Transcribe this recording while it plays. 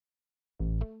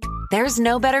There's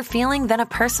no better feeling than a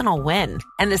personal win.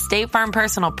 And the State Farm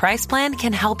Personal Price Plan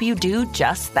can help you do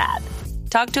just that.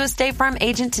 Talk to a State Farm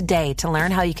agent today to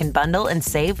learn how you can bundle and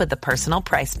save with the Personal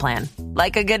Price Plan.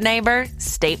 Like a good neighbor,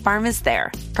 State Farm is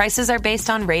there. Prices are based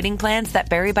on rating plans that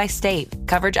vary by state.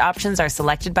 Coverage options are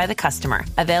selected by the customer.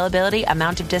 Availability,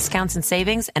 amount of discounts and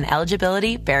savings, and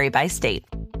eligibility vary by state.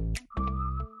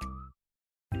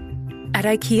 At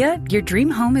IKEA, your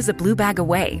dream home is a blue bag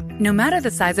away. No matter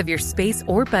the size of your space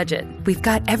or budget, we've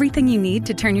got everything you need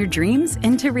to turn your dreams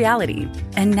into reality.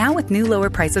 And now with new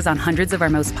lower prices on hundreds of our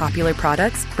most popular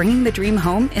products, bringing the dream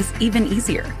home is even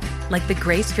easier. Like the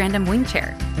gray Strandom wing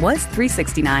chair was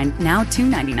 $369, now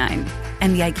 $299.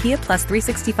 And the IKEA Plus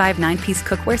 365 9-piece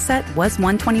cookware set was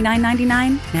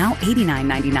 $129.99, now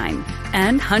 $89.99.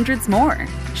 And hundreds more.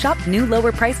 Shop new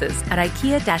lower prices at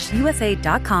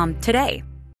IKEA-USA.com today.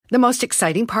 The most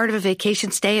exciting part of a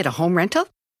vacation stay at a home rental?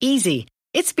 Easy.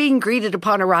 It's being greeted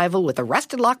upon arrival with a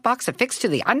rusted lockbox affixed to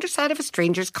the underside of a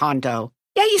stranger's condo.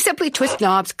 Yeah, you simply twist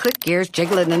knobs, click gears,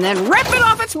 jiggle it, and then rip it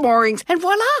off its moorings, and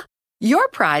voila! Your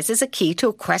prize is a key to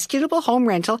a questionable home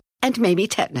rental and maybe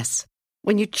tetanus.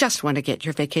 When you just want to get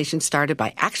your vacation started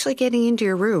by actually getting into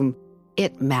your room,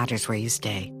 it matters where you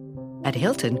stay. At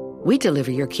Hilton, we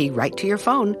deliver your key right to your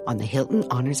phone on the Hilton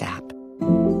Honors app.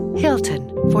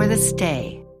 Hilton, for the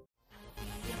stay.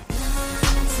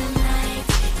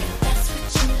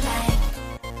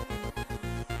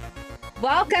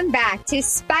 Welcome back to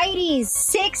Speidi's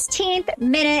 16th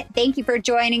minute. Thank you for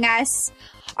joining us.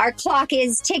 Our clock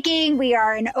is ticking. We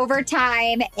are in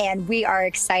overtime, and we are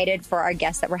excited for our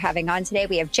guests that we're having on today.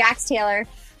 We have Jax Taylor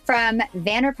from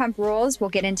Vanderpump Rules. We'll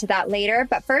get into that later.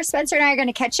 But first, Spencer and I are going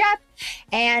to catch up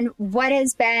and what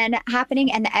has been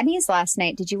happening and the Emmys last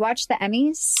night. Did you watch the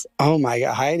Emmys? Oh my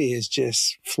God. Heidi is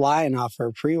just flying off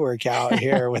her pre-workout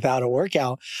here without a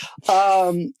workout.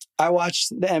 I watched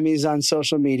the Emmys on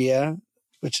social media,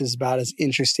 which is about as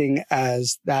interesting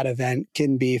as that event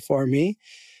can be for me.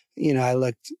 You know, I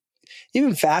looked,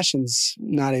 even fashion's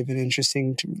not even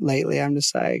interesting lately. I'm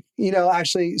just like,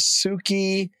 actually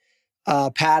Suki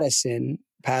Patterson,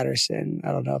 I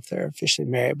don't know if they're officially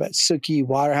married, but Suki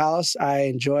Waterhouse, I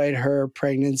enjoyed her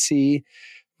pregnancy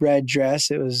red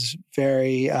dress. It was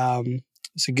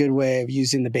it's a good way of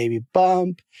using the baby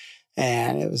bump.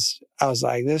 And I was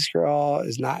like, this girl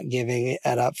is not giving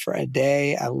it up for a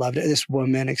day. I loved it. This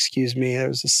woman, excuse me, there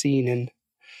was a scene in,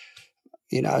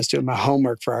 I was doing my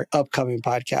homework for our upcoming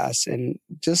podcast. And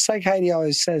just like Heidi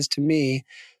always says to me,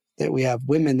 that we have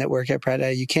women that work at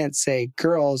Prada, you can't say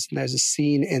girls. And there's a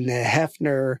scene in the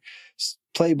Hefner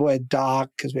Playboy doc,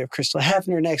 because we have Crystal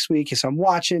Hefner next week. So I'm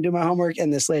watching and doing my homework.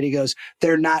 And this lady goes,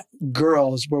 they're not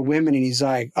girls, we're women. And he's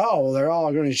like, oh, well, they're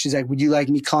all girls. And she's like, would you like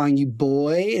me calling you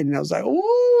boy? And I was like,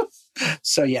 ooh.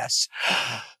 So yes,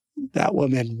 that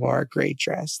woman wore a great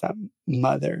dress, that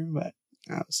mother. But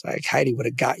I was like, Heidi would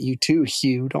have got you too,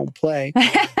 Hugh. Don't play.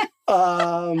 Yeah,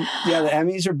 the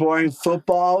Emmys are boring.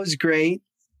 Football was great.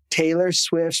 Taylor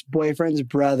Swift's boyfriend's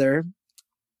brother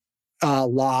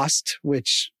lost,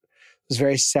 which was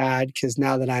very sad because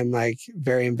now that I'm like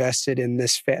very invested in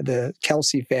the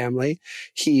Kelsey family,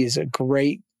 he's a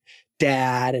great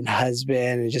dad and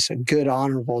husband and just a good,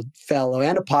 honorable fellow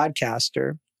and a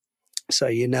podcaster. So,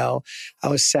 I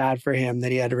was sad for him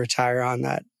that he had to retire on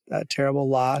that terrible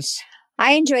loss.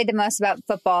 I enjoyed the most about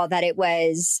football that it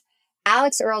was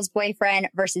Alex Earl's boyfriend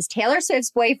versus Taylor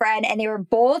Swift's boyfriend, and they were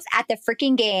both at the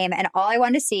freaking game, and all I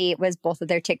wanted to see was both of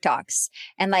their TikToks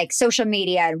and like social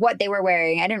media and what they were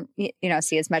wearing. I didn't,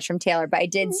 see as much from Taylor, but I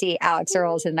did see Alex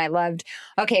Earl's, and I loved,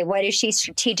 okay, what is she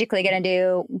strategically going to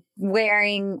do?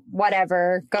 Wearing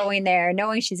whatever, going there,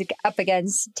 knowing she's up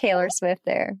against Taylor Swift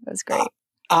there. It was great.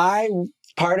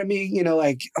 Part of me,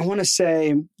 I want to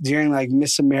say during like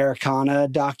Miss Americana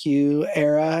docu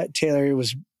era, Taylor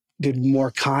did more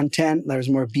content. There was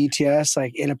more BTS.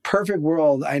 Like in a perfect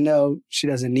world, I know she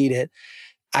doesn't need it.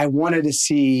 I wanted to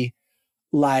see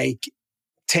like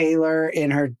Taylor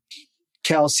in her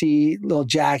Kelsey little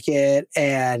jacket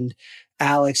and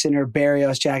Alex in her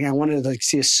Barrios jacket. I wanted to like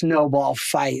see a snowball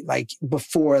fight like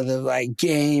before the like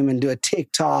game and do a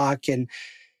TikTok. And,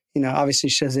 obviously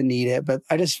she doesn't need it, but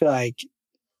I just feel like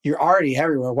you're already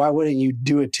everywhere. Why wouldn't you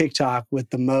do a TikTok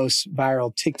with the most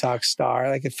viral TikTok star?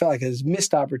 Like it felt like a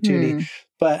missed opportunity.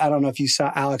 But I don't know if you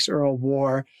saw Alex Earl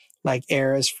wore like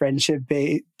Era's friendship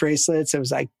bracelets. It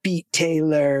was like beat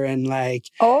Taylor and like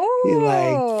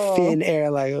Finn Era.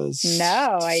 Like it was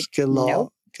good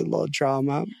little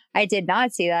drama. I did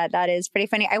not see that. That is pretty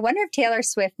funny. I wonder if Taylor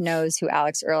Swift knows who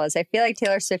Alex Earl is. I feel like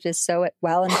Taylor Swift is so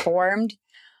well informed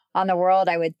on the world.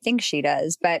 I would think she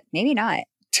does, but maybe not.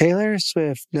 Taylor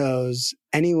Swift knows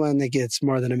anyone that gets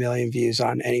more than 1 million views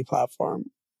on any platform.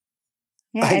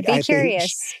 Yeah, I'd be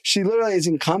curious. She literally is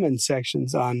in comment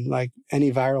sections on like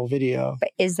any viral video.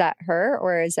 But is that her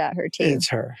or is that her too? It's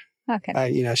her. Okay.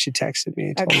 She texted me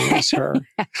and told me it was her,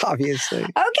 obviously.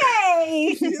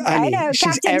 Okay. I know.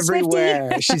 She's Captain everywhere.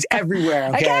 Swiftie. She's everywhere.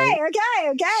 Okay.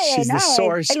 Okay. She's I know. the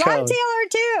source I love code. Taylor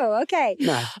too. Okay.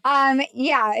 No.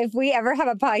 Yeah, if we ever have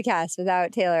a podcast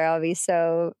without Taylor, I'll be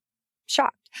so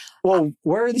shocked. Well,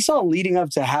 this all leading up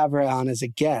to have her on as a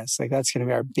guest. Like that's going to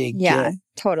be our big get.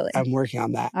 Totally. I'm working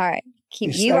on that. All right.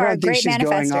 You are a great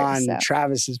manifester. She's going on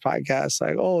Travis's podcast,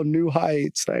 like, new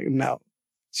heights. Like, no.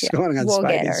 She's going on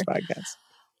Speidi's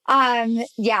podcast.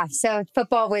 Yeah, so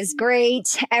football was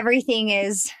great. Everything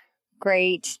is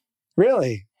great.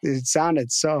 Really? It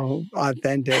sounded so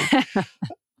authentic.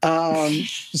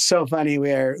 So funny.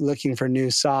 We're looking for new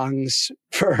songs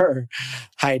for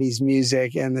Heidi's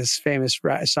music, and this famous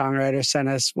songwriter sent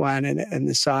us one, and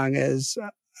the song is,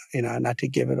 not to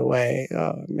give it away.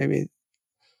 Maybe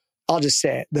I'll just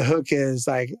say it. The hook is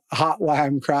like "Hot Why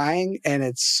I'm Crying," and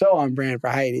it's so on brand for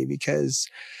Heidi because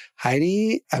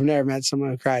Heidi, I've never met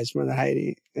someone who cries more than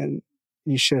Heidi, and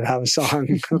you should have a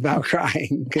song about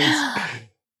crying because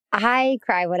I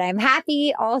cry when I'm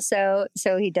happy also.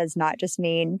 So he does not just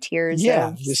mean tears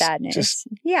of sadness.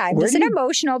 I'm just an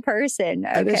emotional person.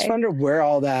 Okay. I just wonder where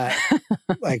all that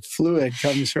like fluid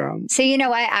comes from. So you know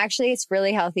what? Actually, it's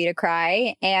really healthy to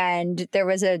cry. And there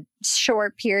was a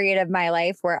short period of my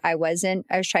life where I was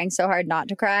trying so hard not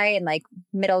to cry in like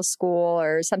middle school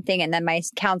or something. And then my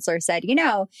counselor said,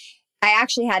 I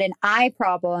actually had an eye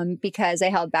problem because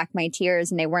I held back my tears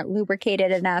and they weren't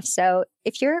lubricated enough. So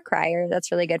if you're a crier,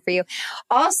 that's really good for you.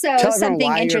 Also, Tell something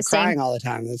why interesting. You're crying all the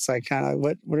time. It's like kind of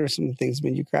what are some things that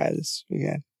made you cry this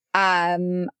weekend?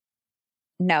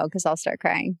 No, because I'll start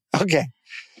crying. Okay.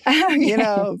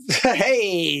 It's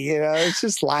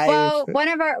just life. Well,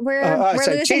 we're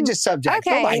losing. Change the subject.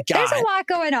 Okay, oh my God. There's a lot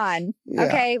going on. Yeah.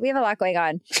 Okay, we have a lot going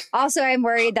on. Also, I'm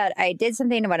worried that I did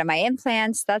something to one of my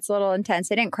implants. That's a little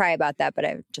intense. I didn't cry about that, but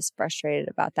I'm just frustrated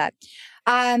about that.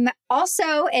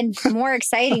 Also, and more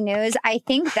exciting news, I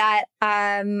think that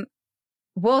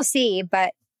we'll see,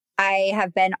 but I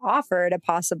have been offered a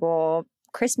possible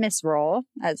Christmas role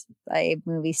as a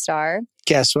movie star.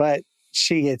 Guess what?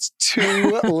 She gets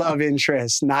 2 love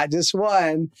interests, not just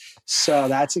one. So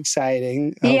that's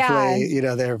exciting. Hopefully,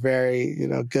 they're very,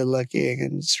 good looking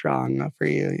and strong for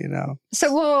you,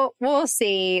 So we'll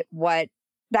see what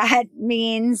that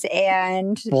means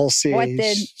and we'll see what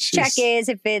the check is,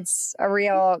 if it's a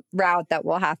real route that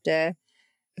we'll have to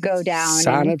go down.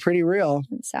 Sounded pretty real.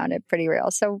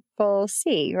 So we'll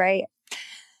see, right?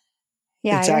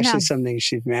 Yeah, it's actually something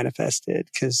she's manifested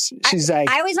because she's I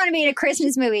always want to be in a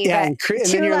Christmas movie, but and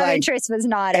 2 love interests was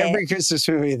not every Christmas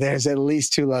movie. There's at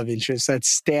least 2 love interests. That's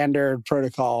standard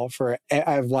protocol for.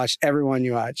 I've watched everyone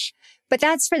you watch. But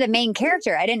that's for the main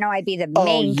character. I didn't know I'd be the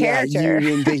main character. You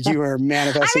didn't think you were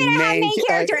manifesting I have main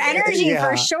character energy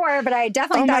for sure, but I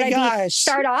definitely thought I'd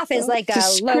start off as like a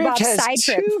low Bob side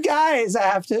trip. 2 guys I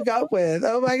have to hook up with.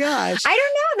 Oh my gosh. I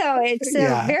don't know though. It's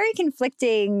a very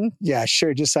conflicting. Yeah,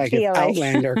 sure. Just like if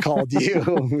Outlander called you,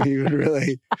 we would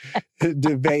really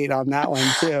debate on that one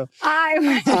too.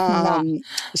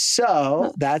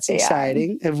 So that's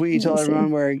exciting. Have we told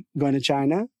everyone we're going to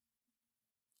China?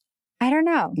 I don't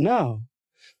know. No.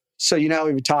 So, we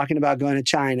were talking about going to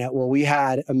China. Well, we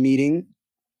had a meeting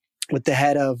with the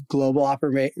head of global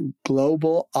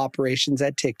operations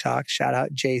at TikTok. Shout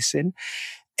out Jason.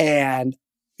 And,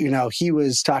 he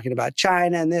was talking about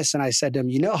China and this. And I said to him,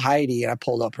 Heidi, and I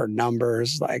pulled up her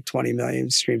numbers, like 20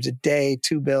 million streams a day,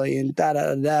 2 billion,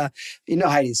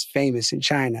 Heidi's famous in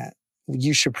China.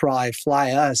 You should probably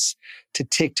fly us to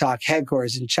TikTok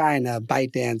headquarters in China,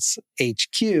 ByteDance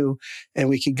HQ, and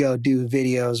we could go do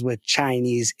videos with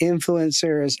Chinese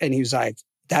influencers. And he was like,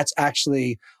 that's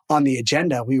actually on the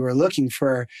agenda. We were looking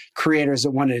for creators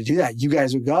that wanted to do that. You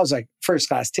guys would go. I was like, first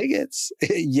class tickets.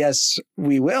 Yes,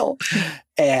 we will.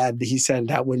 And he said,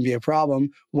 that wouldn't be a problem.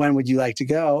 When would you like to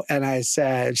go? And I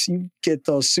said, you get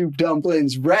those soup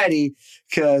dumplings ready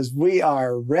because we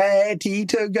are ready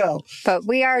to go. But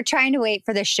we are trying to wait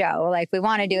for the show. Like we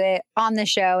want to do it on the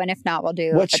show. And if not, we'll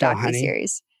do a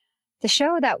docuseries. The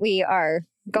show that we are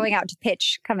going out to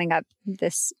pitch coming up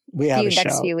next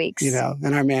few weeks.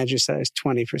 And our manager said there's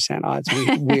 20% odds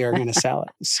we are going to sell it.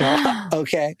 So,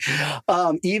 okay.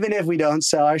 Even if we don't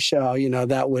sell our show,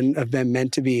 that wouldn't have been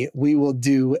meant to be. We will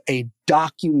do a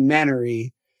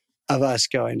documentary of us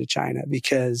going to China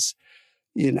because,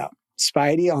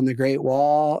 Speidi on the Great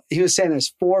Wall, he was saying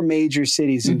there's 4 major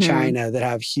cities in China that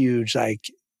have huge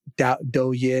like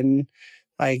Douyin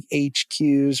like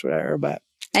HQs, whatever. But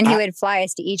and he would fly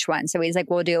us to each one. So he's like,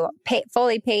 we'll do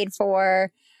fully paid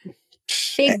for,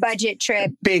 big budget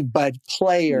trip. Big bud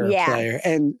player.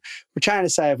 And we're trying to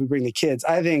decide if we bring the kids.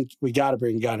 I think we got to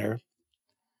bring Gunner.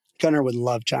 Gunner would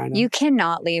love China. You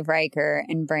cannot leave Riker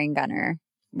and bring Gunner.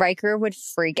 Riker would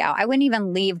freak out. I wouldn't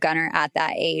even leave Gunner at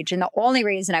that age. And the only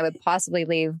reason I would possibly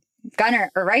leave Gunner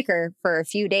or Riker for a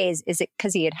few days is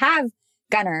because he'd have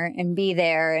Gunner and be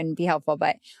there and be helpful.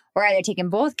 But we're either taking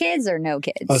both kids or no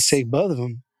kids. Let's take both of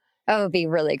them. Oh, it would be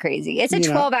really crazy. It's a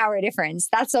 12-hour difference.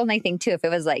 That's the only thing, too. If it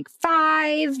was like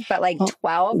 5, but like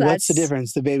 12, what's the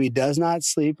difference? The baby does not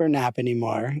sleep or nap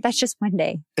anymore. That's just one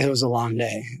day. It was a long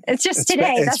day. It's just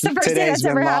today. That's the first day that's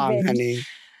ever happened. Honey.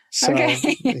 So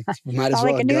we might as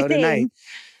well like go tonight.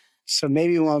 So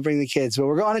maybe we won't bring the kids, but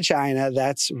we're going to China.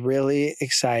 That's really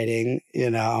exciting.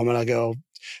 I'm going to go.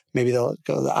 Maybe they'll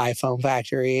go to the iPhone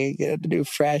factory, get a new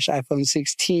fresh iPhone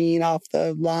 16 off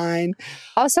the line.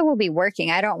 Also, we'll be working.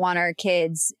 I don't want our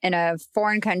kids in a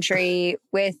foreign country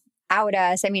without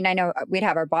us. I mean, I know we'd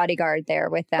have our bodyguard there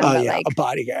with them. Oh, yeah, a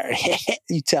bodyguard.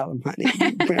 You tell them, honey.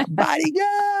 Bring a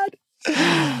bodyguard.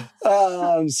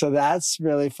 So that's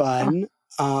really fun.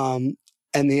 And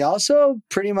they also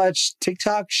pretty much,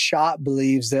 TikTok Shop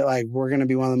believes that like we're going to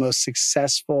be one of the most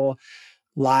successful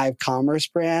live commerce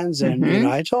brands. And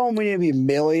I told him we need to be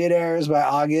millionaires by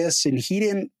August, and he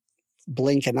didn't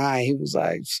blink an eye. He was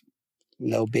like,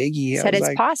 no biggie. Said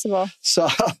it's possible. So,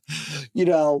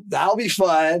 that'll be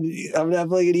fun. I'm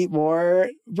definitely gonna eat more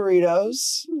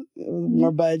burritos,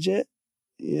 more budget,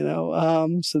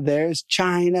 so there's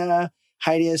China.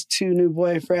 Heidi has 2 new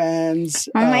boyfriends.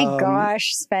 Oh my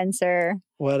gosh, Spencer.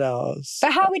 What else?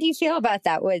 But how would you feel about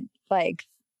that?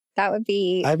 That would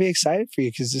be... I'd be excited for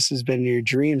you because this has been your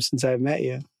dream since I've met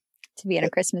you. To be in a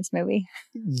Christmas movie.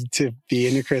 To be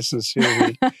in a Christmas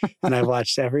movie. And I've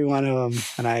watched every one of them.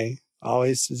 And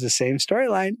it's the same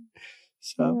storyline.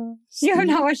 So you have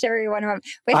not watched every one of them.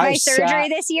 With my surgery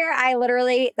this year,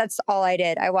 that's all I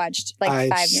did. I watched like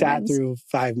 5 I sat through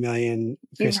 5 million.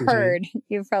 You've probably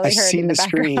heard. I've seen the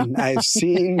background. Screen. I've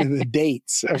seen the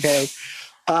dates. Okay.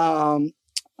 I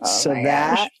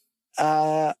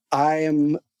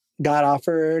got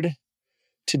offered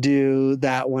to do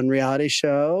that one reality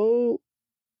show.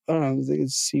 I don't know. I think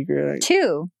it's secret.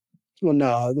 2. Well,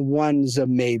 no, the one's a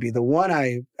maybe. The one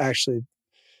I actually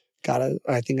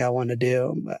I think I want to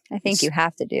do. But I think you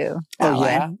have to do that one.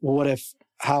 Yeah? Well,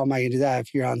 how am I going to do that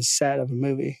if you're on set of a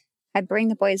movie? I'd bring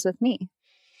the boys with me.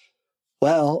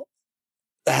 Well,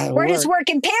 we're just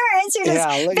working parents. You're just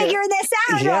figuring this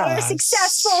out. Our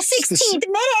successful 16th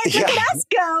minute. Look at us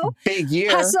go. Big year.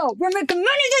 Hustle. We're making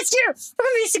money this year. We're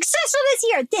going to be successful this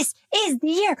year. This is the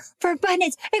year for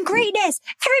abundance and greatness.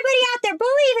 Everybody out there,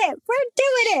 believe it. We're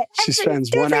doing it. She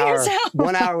spends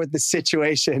 1 hour with the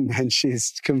situation, and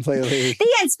she's completely...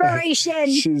 The inspiration.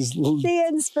 She's the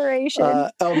inspiration.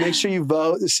 Make sure you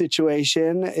vote. The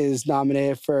Situation is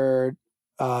nominated for...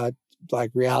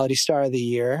 reality star of the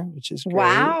year, which is great.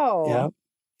 Wow. Yep.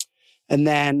 And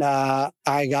then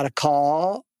I got a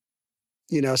call.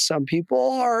 Some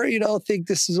people think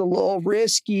this is a little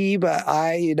risky, but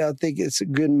I, think it's a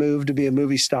good move to be a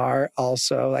movie star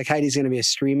also. Like Heidi's going to be a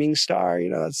streaming star,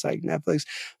 it's like Netflix.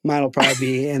 Mine will probably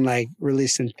be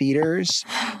released in theaters.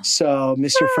 So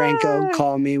Mr. Franco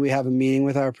called me. We have a meeting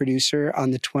with our producer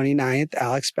on the 29th.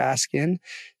 Alex Baskin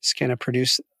is going to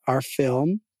produce our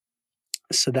film.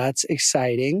 So that's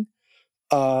exciting.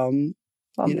 What are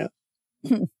you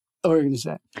going to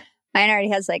say? Mine already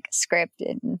has like a script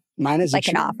and mine has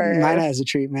an offer. Mine has a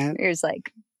treatment. Yours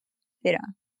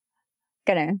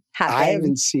gonna happen. I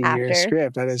haven't seen your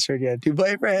script. I just heard you had 2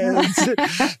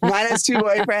 boyfriends. Mine has 2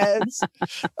 boyfriends.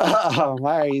 Oh,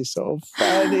 why are you so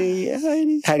funny?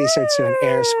 Heidi starts doing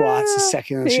air squats the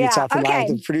second she gets off the line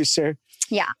with the producer.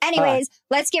 Yeah. Anyways,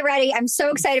 let's get ready. I'm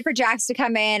so excited for Jax to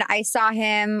come in. I saw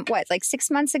him,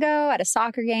 6 months ago at a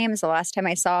soccer game is the last time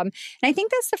I saw him. And I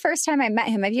think that's the first time I met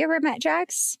him. Have you ever met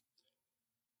Jax?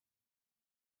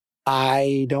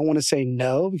 I don't want to say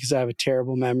no because I have a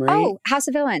terrible memory. Oh, House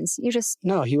of Villains.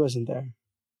 No, he wasn't there.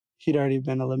 He'd already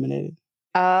been eliminated.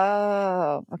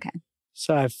 Oh, okay.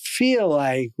 So I feel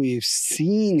like we've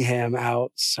seen him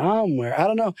out somewhere. I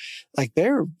don't know. Like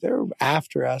they're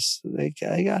after us. They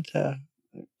got to...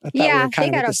 they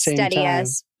got to study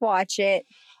us, watch it.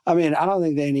 I mean, I don't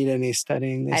think they need any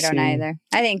studying. I don't either.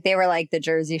 I think they were like the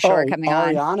Jersey Shore coming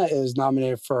on. Ariana is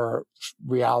nominated for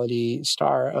Reality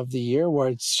Star of the Year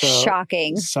award. So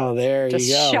shocking. So there Just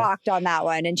you go. Shocked on that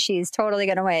one. And she's totally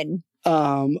going to win.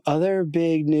 Other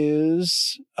big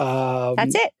news.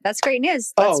 That's it. That's great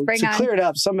news. Clear it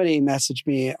up, somebody messaged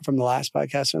me from the last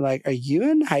podcast and like, are you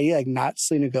and Heidi like not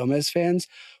Selena Gomez fans?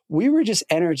 We were just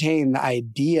entertaining the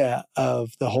idea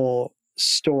of the whole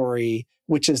story,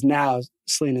 which is now,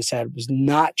 Selena said, was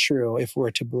not true if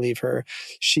we're to believe her.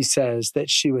 She says that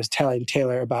she was telling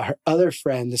Taylor about her other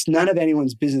friend. It's none of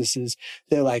anyone's businesses.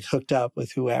 They're like hooked up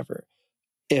with whoever,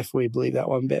 if we believe that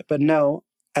one bit. But no,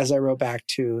 as I wrote back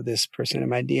to this person in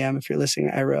my DM, if you're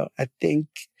listening, I wrote, I think,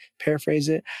 paraphrase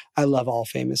it, I love all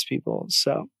famous people.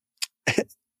 So I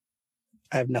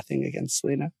have nothing against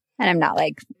Selena. And I'm not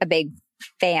like a big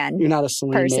fan. You're not a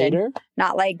Selena-nator?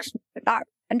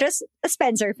 I'm just a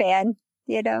Spencer fan.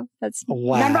 You know, that's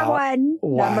wow. number one.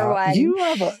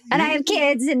 I have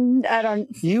kids and I don't.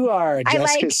 You are a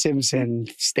Jessica Simpson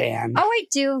stan. Oh, I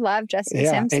do love Jessica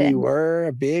Simpson. And you were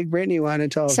a big Britney one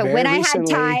until very when I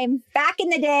recently. had time, back in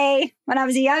the day, when I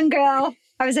was a young girl,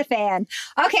 I was a fan.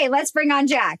 Okay, let's bring on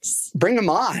Jax. Bring him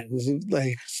on.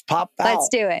 Like, pop out. Let's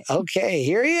do it. Okay,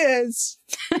 here he is.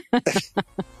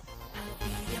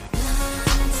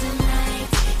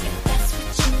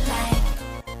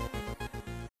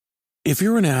 If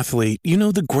you're an athlete, you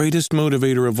know the greatest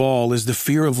motivator of all is the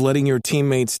fear of letting your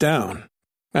teammates down.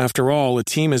 After all, a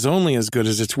team is only as good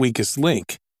as its weakest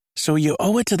link. So you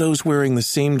owe it to those wearing the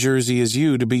same jersey as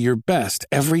you to be your best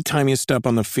every time you step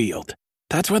on the field.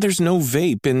 That's why there's no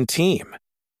vape in team.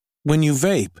 When you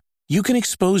vape, you can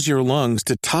expose your lungs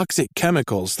to toxic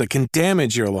chemicals that can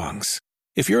damage your lungs.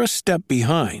 If you're a step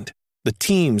behind, the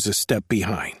team's a step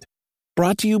behind.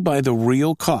 Brought to you by The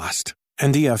Real Cost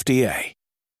and the FDA.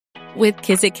 With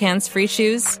Kizik hands-free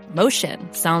shoes,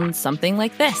 motion sounds something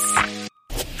like this.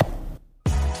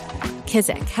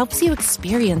 Kizik helps you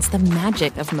experience the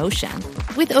magic of motion.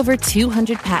 With over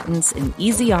 200 patents and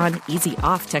easy-on,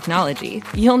 easy-off technology,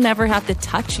 you'll never have to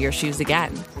touch your shoes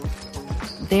again.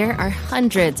 There are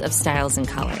hundreds of styles and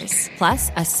colors, plus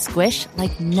a squish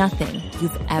like nothing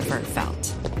you've ever felt.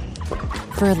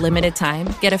 For a limited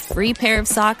time, get a free pair of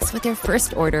socks with your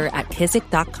first order at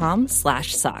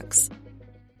kizik.com/socks.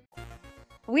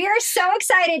 We are so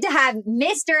excited to have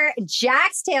Mr.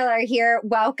 Jax Taylor here.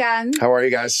 Welcome. How are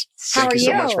you guys? Thank you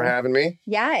so much for having me.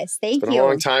 Yes, thank you. It's been a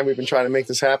long time. We've been trying to make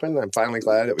this happen. I'm finally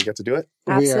glad that we get to do it.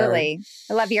 Absolutely.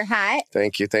 I love your hat.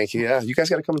 Thank you. Yeah, you guys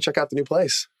got to come and check out the new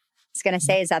place. I was going to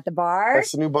say, is that the bar?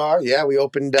 That's the new bar. Yeah, we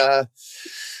opened 2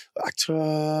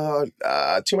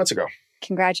 months ago.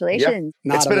 Congratulations.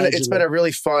 Yeah. It's been a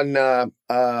really fun, fun.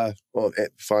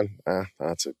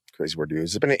 That's a crazy word to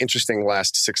use. It's been an interesting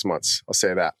last 6 months. I'll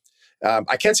say that.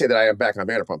 I can say that I am back on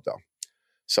Vanderpump though.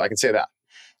 So I can say that.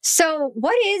 So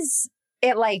what is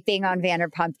it like being on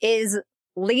Vanderpump? Is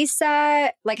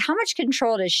Lisa, like, how much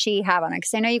control does she have on it?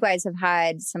 Because I know you guys have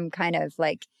had some kind of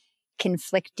like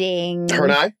conflicting. Her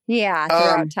and I? Yeah,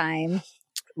 throughout time.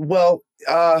 Well,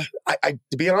 I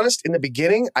to be honest, in the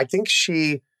beginning, I think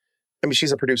she's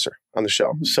a producer on the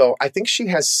show. Mm-hmm. So I think she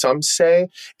has some say.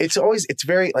 It's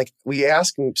very like we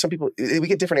ask, and some people, we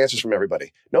get different answers from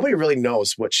everybody. Nobody really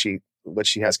knows what she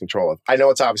has control of. I know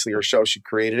it's obviously her show. She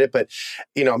created it, but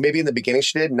maybe in the beginning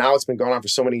she did. Now it's been going on for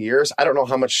so many years. I don't know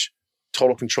how much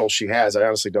total control she has. I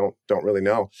honestly don't really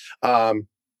know. I'm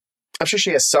sure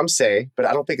she has some say, but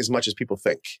I don't think as much as people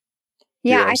think.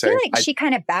 Yeah, you know I feel like she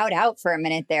kind of bowed out for a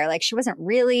minute there. Like she wasn't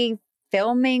really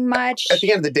filming much. At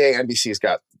the end of the day, NBC's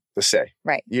got the say.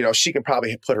 Right. She can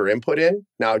probably put her input in.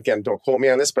 Now, again, don't quote me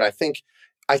on this, but I think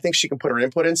she can put her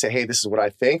input in and say, hey, this is what I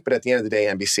think. But at the end of the day,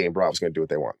 NBC and Bravo's going to do what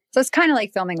they want. So it's kind of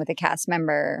like filming with a cast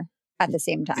member at the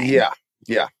same time. Yeah.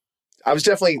 I was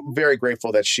definitely very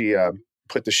grateful that she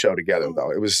put the show together,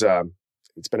 though. It was...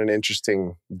 it's been an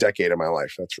interesting decade of my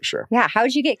life, that's for sure. Yeah. How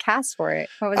did you get cast for it?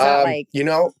 What was that like?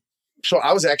 So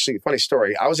I was actually, funny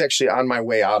story, I was actually on my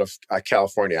way out of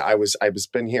California. I was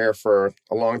been here for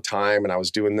a long time, and I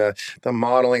was doing the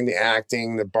modeling, the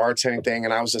acting, the bartending thing,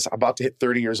 and I was just about to hit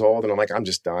 30 years old, and I'm like, I'm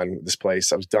just done with this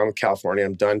place. I was done with California.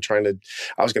 I'm done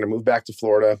I was going to move back to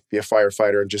Florida, be a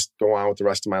firefighter, and just go on with the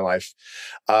rest of my life.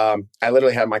 I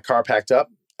literally had my car packed up.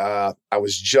 I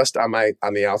was just on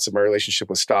the outs of my relationship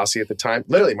with Stassi at the time.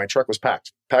 Literally, my truck was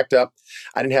packed up.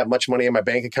 I didn't have much money in my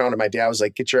bank account, and my dad was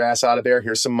like, "Get your ass out of there.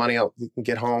 Here's some money. You can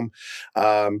get home."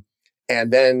 And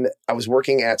then I was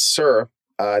working at SUR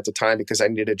at the time because I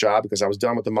needed a job because I was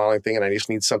done with the modeling thing, and I just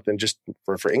need something just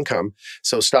for income.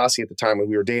 So Stassi at the time when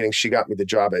we were dating, she got me the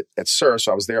job at SUR.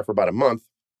 So I was there for about a month.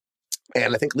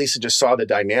 And I think Lisa just saw the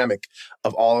dynamic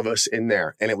of all of us in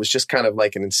there, and it was just kind of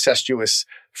like an incestuous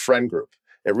friend group.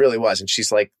 It really was. And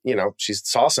she's like, she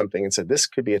saw something and said, this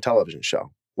could be a television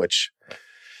show, which,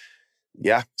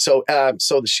 yeah. So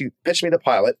she pitched me the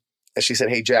pilot, And she said,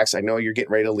 hey, Jax, I know you're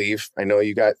getting ready to leave. I know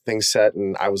you got things set.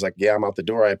 And I was like, yeah, I'm out the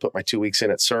door. I put my 2 weeks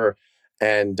in at SIR.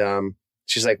 And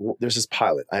she's like, well, there's this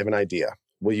pilot. I have an idea.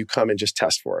 Will you come and just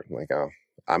test for it? I'm like, oh,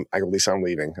 at least I'm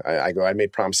leaving. I go, I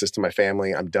made promises to my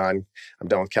family. I'm done. I'm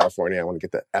done with California. I want to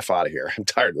get the F out of here. I'm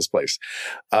tired of this place.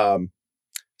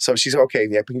 So she's okay.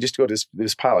 Yeah, we can just go to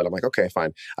this pilot. I'm like, okay,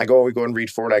 fine. We go and read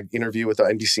for it. I interview with the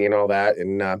NBC and all that.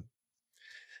 And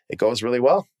it goes really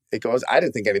well. I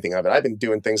didn't think anything of it. I've been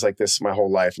doing things like this my whole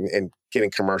life and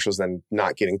getting commercials, then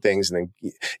not getting things. And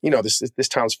then, this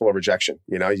town's full of rejection.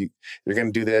 You're going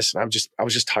to do this. And I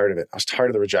was just tired of it. I was tired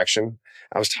of the rejection.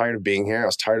 I was tired of being here. I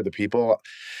was tired of the people.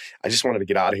 I just wanted to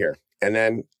get out of here. And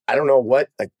then I don't know what,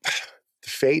 like the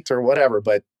fate or whatever,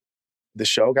 but the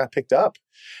show got picked up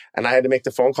and I had to make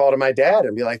the phone call to my dad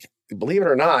and be like, believe it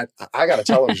or not, I got a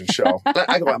television show.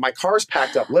 I go, my car's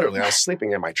packed up. Literally, I was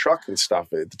sleeping in my truck and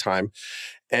stuff at the time.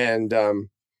 And the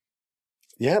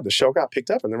show got picked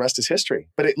up and the rest is history.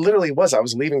 But it literally was, I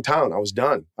was leaving town. I was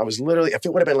done. I was literally, if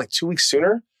it would have been like 2 weeks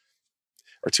sooner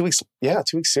or 2 weeks, 2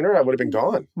 weeks sooner, I would have been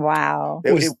gone. Wow.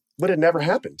 It would have never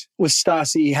happened. Was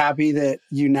Stassi happy that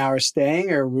you now are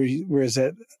staying or was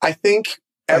it? I think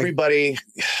everybody,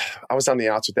 I was on the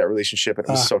outs with that relationship and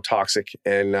it was so toxic.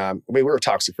 And we were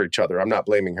toxic for each other. I'm not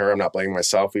blaming her. I'm not blaming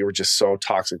myself. We were just so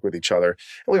toxic with each other.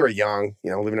 And we were young,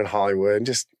 living in Hollywood and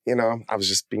just, I was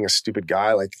just being a stupid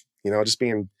guy, like, just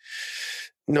being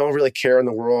no really care in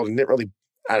the world and didn't really,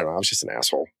 I don't know. I was just an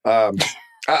asshole.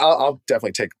 I'll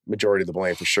definitely take majority of the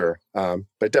blame for sure. But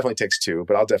it definitely takes two,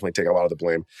 but I'll definitely take a lot of the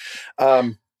blame.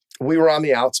 We were on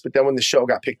the outs, but then when the show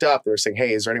got picked up, they were saying,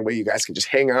 hey, is there any way you guys can just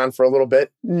hang on for a little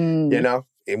bit? And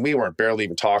we weren't barely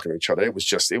even talking to each other. It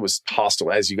was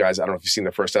hostile. As you guys, I don't know if you've seen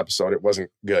the first episode, it wasn't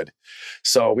good.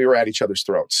 So we were at each other's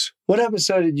throats. What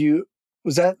episode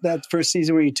was that first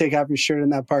season where you take off your shirt in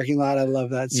that parking lot? I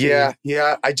love that scene.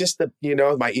 Yeah. I just,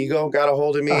 my ego got a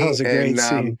hold of me. That was a great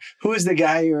scene. Who was the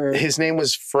guy His name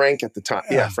was Frank at the time.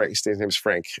 Yeah, Frank. His name was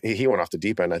Frank. He went off the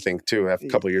deep end, I think, too, a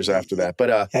couple of years after that.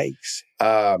 But yikes.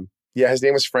 His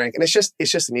name was Frank. And it's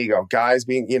just an ego. Guys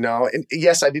being, and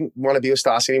yes, I didn't want to be with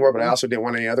Stassi anymore, but I also didn't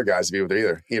want any other guys to be with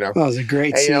her either, That was a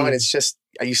great scene. And it's just,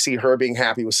 you see her being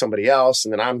happy with somebody else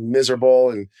and then I'm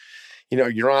miserable and,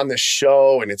 you're on this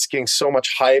show and it's getting so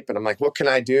much hype. And I'm like, what can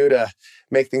I do to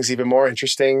make things even more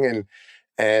interesting?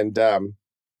 And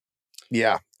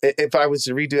if I was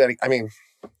to redo that, I mean,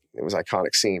 it was an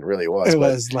iconic scene, really was. It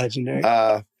was legendary.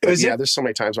 There's so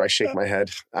many times where I shake my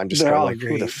head. I'm just kind of like,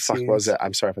 who the fuck was that?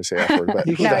 I'm sorry if I say that word, but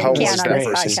who the hell was that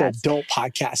person? It's an adult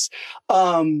podcast.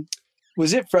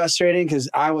 Was it frustrating? Because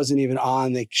I wasn't even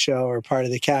on the show or part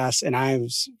of the cast, and I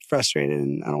was frustrated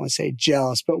and I don't want to say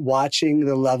jealous, but watching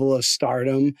the level of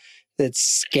stardom that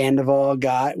Scandival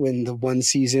got when the one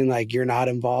season, like, you're not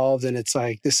involved, and it's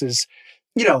like, this is,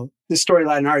 the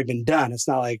storyline had already been done. It's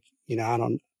not like,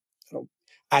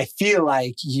 I feel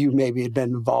like you maybe had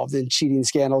been involved in cheating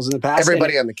scandals in the past.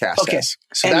 Everybody on the cast has.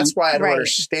 So that's why I don't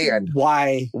understand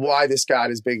why this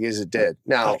got as big as it did.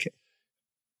 Now,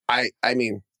 I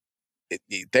mean,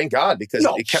 thank God, because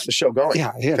it kept the show going.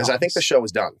 Yeah, because I think the show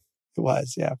was done. It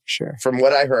was, yeah, for sure. From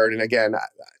what I heard, and again,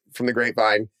 from the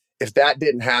grapevine, if that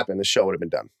didn't happen, the show would have been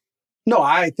done. No,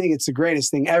 I think it's the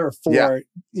greatest thing ever for,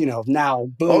 now,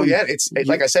 boom. Oh, yeah. It's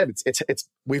like I said, it's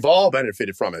we've all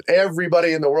benefited from it.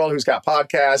 Everybody in the world who's got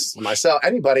podcasts, myself,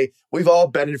 anybody, we've all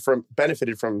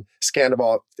benefited from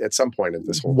Scandival at some point in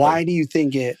this whole Why thing. do you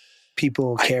think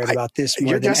people cared about this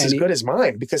more your than guess is good as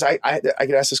mine, because I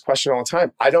get asked this question all the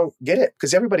time. I don't get it,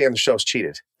 because everybody on the show is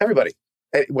cheated. Everybody.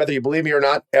 Whether you believe me or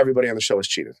not, everybody on the show is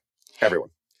cheated. Everyone.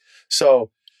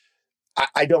 So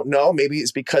I don't know. Maybe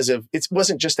it's because it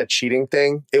wasn't just a cheating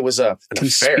thing. It was an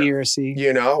conspiracy.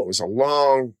 Affair. It was a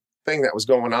long thing that was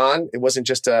going on. It wasn't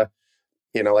just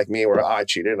like me where I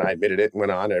cheated and I admitted it and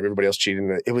went on and everybody else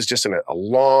cheated. It was just a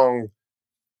long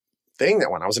thing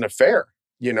that went on. It was an affair,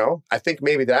 I think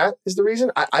maybe that is the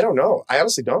reason. I don't know. I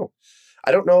honestly don't.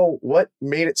 I don't know what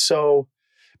made it so.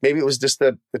 Maybe it was just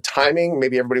the timing.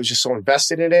 Maybe everybody was just so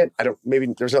invested in it. Maybe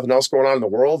there's nothing else going on in the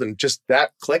world and just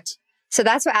that clicked. So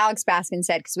that's what Alex Baskin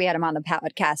said, because we had him on the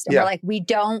podcast. And we're like, we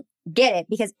don't get it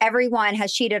because everyone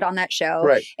has cheated on that show.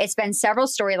 Right. It's been several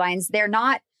storylines. They're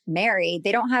not married.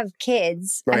 They don't have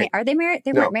kids. Right. I mean, are they married?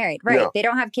 They weren't married. Right. No. They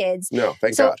don't have kids. No,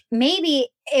 thank God. So maybe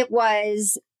it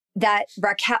was that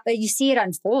Raquel, you see it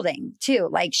unfolding too.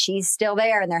 Like, she's still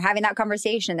there and they're having that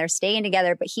conversation. They're staying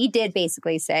together. But he did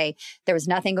basically say there was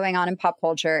nothing going on in pop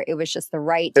culture. It was just the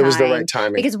right time. It was the right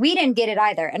timing. Because we didn't get it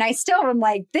either. And I still am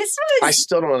like, this was I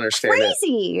still don't understand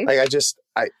crazy. it.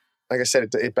 Like, like I said,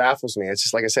 it baffles me. It's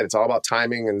just, like I said, it's all about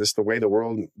timing and just the way the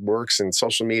world works and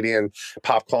social media and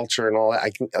pop culture and all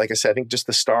that. Like I said, I think just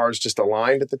the stars just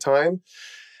aligned at the time.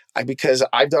 Because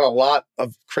I've done a lot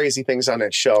of crazy things on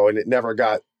that show and it never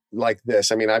got like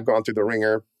this. I mean, I've gone through the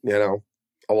ringer,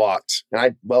 a lot, and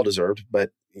I well deserved,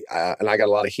 but and I got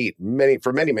a lot of heat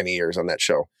for many years on that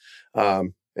show.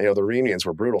 The reunions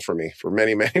were brutal for me for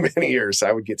many years.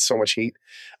 I would get so much heat,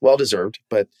 well deserved,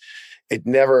 but it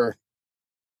never.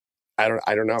 I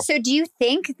don't know. So, do you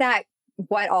think that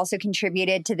what also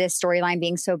contributed to this storyline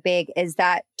being so big is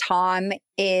that Tom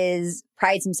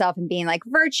prides himself in being like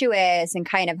virtuous and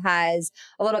kind of has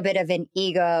a little bit of an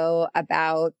ego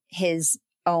about his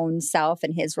own self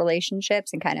and his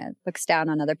relationships and kind of looks down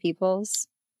on other people's?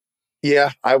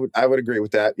 Yeah, I would agree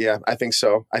with that. Yeah, I think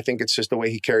so. I think it's just the way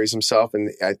he carries himself,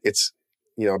 and it's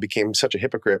became such a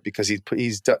hypocrite because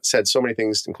he's said so many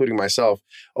things, including myself,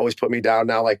 always put me down.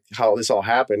 Now, like how this all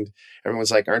happened, everyone's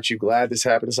like, "Aren't you glad this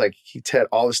happened?" It's like he said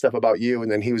all this stuff about you,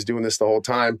 and then he was doing this the whole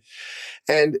time,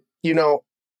 and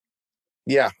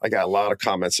yeah, I got a lot of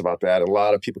comments about that. A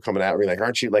lot of people coming at me like,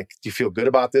 "Aren't you do you feel good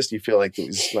about this? Do you feel like it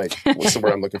was like what's the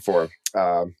word I'm looking for?"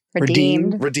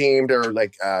 Redeemed, or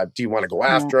like, do you want to go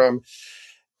after him?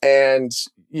 And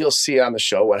you'll see on the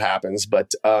show what happens.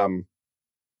 But, I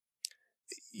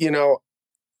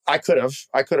could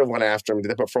have went after him,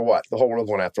 but for what? The whole world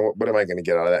went after him. What am I going to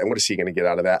get out of that? And what is he going to get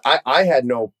out of that? I had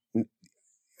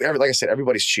like I said,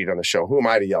 everybody's cheated on the show. Who am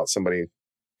I to yell at somebody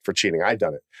for cheating? I'd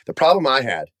done it. The problem I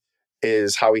had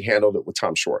is how he handled it with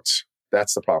Tom Schwartz.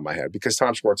 That's the problem I had, because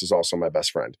Tom Schwartz is also my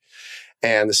best friend.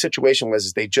 And the situation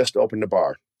was they just opened a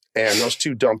bar. And those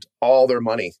two dumped all their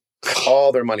money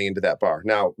into that bar.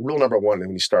 Now, rule number one,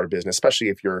 when you start a business, especially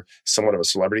if you're somewhat of a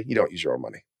celebrity, you don't use your own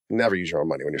money. Never use your own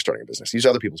money when you're starting a business. Use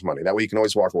other people's money. That way you can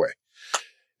always walk away.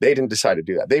 They didn't decide to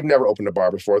do that. They've never opened a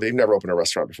bar before. They've never opened a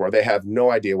restaurant before. They have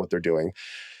no idea what they're doing.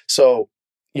 So,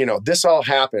 this all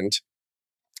happened.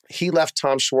 He left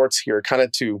Tom Schwartz here kind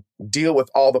of to deal with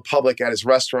all the public at his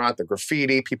restaurant, the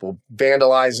graffiti, people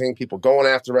vandalizing, people going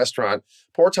after the restaurant.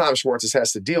 Poor Tom Schwartz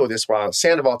has to deal with this while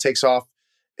Sandoval takes off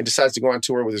and decides to go on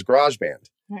tour with his garage band.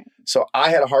 Right. So I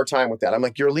had a hard time with that. I'm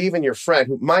like, you're leaving your friend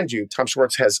who, mind you, Tom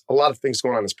Schwartz has a lot of things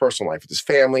going on in his personal life with his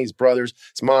family, his brothers,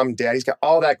 his mom and dad. He's got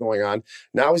all that going on.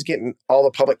 Now he's getting all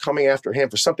the public coming after him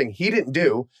for something he didn't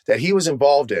do that he was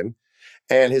involved in.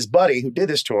 And his buddy who did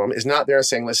this to him is not there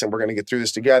saying, listen, we're going to get through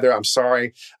this together. I'm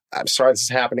sorry this is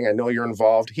happening. I know you're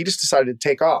involved. He just decided to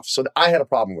take off. So I had a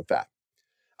problem with that.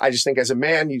 I just think as a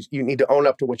man, you need to own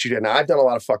up to what you did. Now, I've done a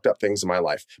lot of fucked up things in my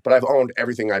life, but I've owned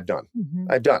everything I've done.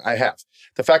 Mm-hmm. I have.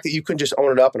 The fact that you couldn't just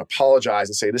own it up and apologize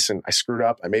and say, listen, I screwed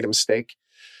up. I made a mistake.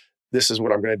 This is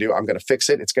what I'm going to do. I'm going to fix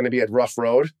it. It's going to be a rough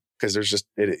road because it's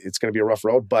going to be a rough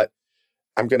road, but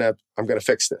I'm gonna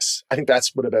fix this. I think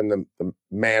that's would have been the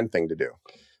man thing to do.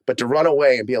 But to run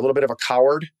away and be a little bit of a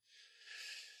coward,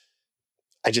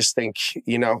 I just think,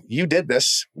 you did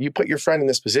this. You put your friend in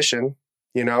this position,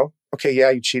 Okay, yeah,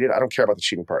 you cheated. I don't care about the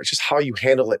cheating part. It's just how you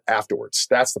handle it afterwards.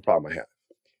 That's the problem I have.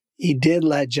 He did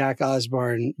let Jack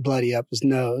Osbourne bloody up his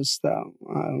nose, though.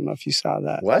 I don't know if you saw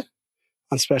that. What?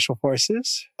 On Special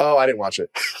Forces? Oh, I didn't watch it.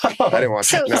 I didn't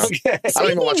watch it. No. Okay. I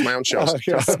don't even watch my own shows.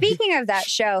 Okay. Speaking of that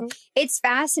show, it's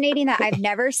fascinating that I've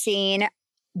never seen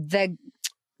the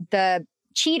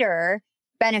cheater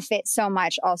benefit so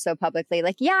much also publicly.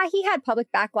 Like, yeah, he had public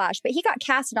backlash, but he got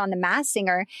casted on The Masked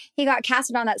Singer. He got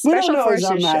casted on that Special Forces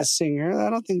show. He's on Masked Singer. I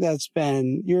don't think that's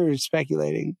been... You're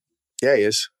speculating. Yeah, he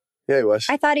is. Yeah, he was.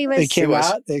 I thought he was... They came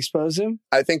out? They exposed him?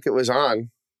 I think it was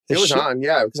on. It was on,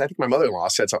 yeah, because I think my mother-in-law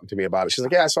said something to me about it. She's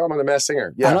like, yeah, I saw him on The Masked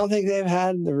Singer. Yeah. I don't think they've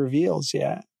had the reveals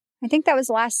yet. I think that was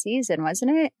last season,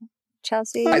 wasn't it?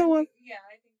 Chelsea?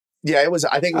 Yeah, it was.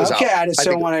 I think it was. Okay, out. I just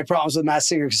don't want any problems with Masked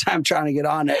Singer because I'm trying to get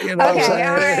on it. Okay, all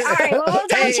right. Well, we'll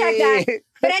double check that.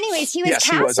 But anyways, he was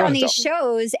cast on these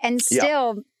shows and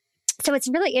still. Yeah. So it's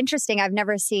really interesting. I've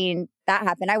never seen that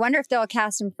happen. I wonder if they'll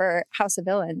cast him for House of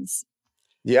Villains.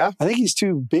 Yeah, I think he's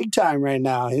too big time right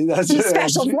now. He's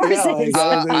Special Forces.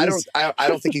 I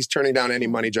don't think he's turning down any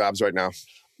money jobs right now.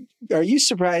 Are you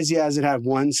surprised he hasn't had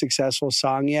one successful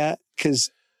song yet? Because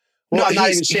no, I'm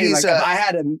not even saying like if I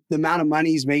had the amount of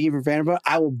money he's making for Vanderbilt,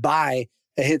 I will buy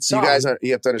a hit song. You guys,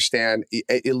 you have to understand.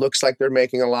 It looks like they're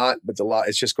making a lot, but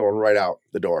it's just going right out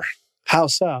the door. How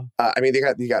so? I mean,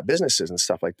 you got businesses and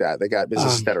stuff like that. They got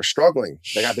businesses that are struggling.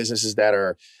 They got businesses that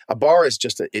are a bar is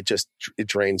just it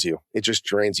drains you. It just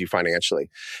drains you financially.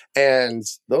 And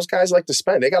those guys like to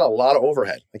spend. They got a lot of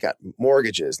overhead. They got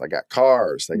mortgages. They got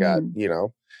cars. They got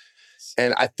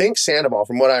And I think Sandoval,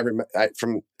 from what I remember,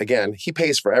 again, he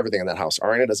pays for everything in that house.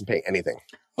 Ariana doesn't pay anything.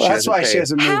 Well, that's why she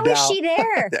hasn't moved out. How is she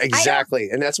there? Exactly.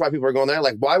 And that's why people are going there.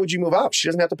 Like, why would you move out? She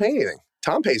doesn't have to pay anything.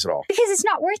 Tom pays it all. Because it's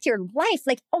not worth your life.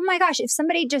 Like, oh my gosh, if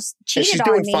somebody just cheated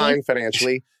on me. She's doing fine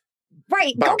financially.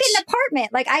 Right. Bounce. Go get an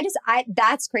apartment. Like,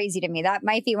 that's crazy to me. That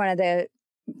might be one of the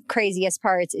craziest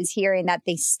parts, is hearing that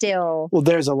they still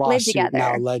there's a lawsuit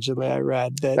now, allegedly. I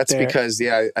read that. That's because,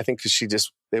 I think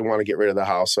because they want to get rid of the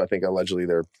house. So I think allegedly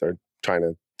they're trying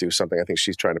to do something. I think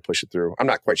she's trying to push it through. I'm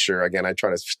not quite sure. Again, I try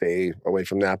to stay away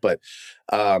from that. But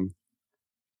I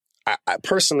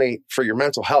personally, for your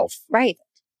mental health, right?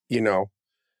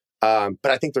 But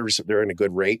I think they're in a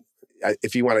good rate.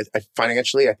 If you want to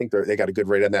financially, I think they got a good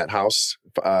rate on that house.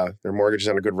 Their mortgage is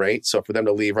on a good rate. So for them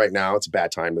to leave right now, it's a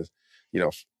bad time to, the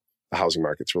housing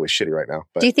market's really shitty right now.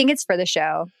 But do you think it's for the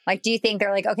show? Like, do you think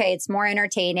they're like, okay, it's more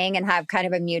entertaining and have kind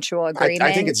of a mutual agreement?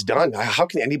 I think it's done. How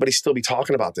can anybody still be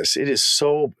talking about this? It is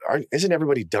so. Isn't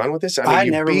everybody done with this? I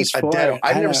never was for it.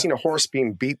 I've never seen a horse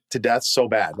being beat to death so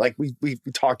bad. Like we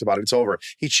talked about it. It's over.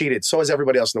 He cheated. So has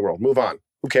everybody else in the world. Move on.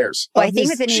 Who cares? Well, I think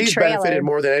with the new she's trailer, benefited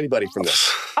more than anybody from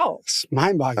this. It's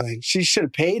mind-boggling. She should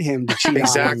have paid him to cheat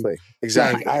Exactly. on him.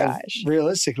 Exactly.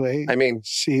 Realistically, I mean,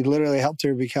 she literally helped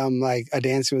her become like a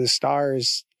Dancing with the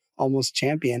Stars almost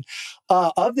champion.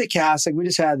 Of the cast, like we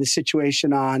just had the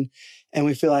situation on, and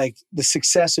we feel like the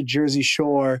success of Jersey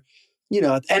Shore,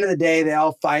 at the end of the day, they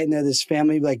all fight and they're this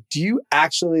family. Like, do you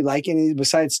actually like any,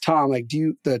 besides Tom, like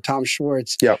Tom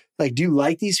Schwartz? Yeah. Like, do you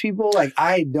like these people? Like,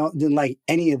 I didn't like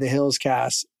any of the Hills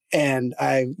cast. And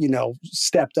I,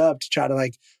 stepped up to try to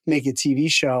like make a TV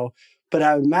show. But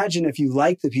I would imagine if you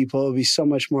like the people, it would be so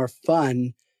much more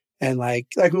fun. And like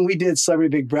when we did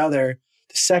Celebrity Big Brother,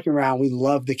 the second round, we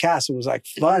loved the cast. It was like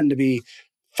fun to be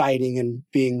fighting and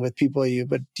being with people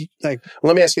but like.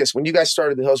 Let me ask you this: when you guys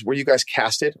started the Hills, were you guys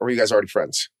casted or were you guys already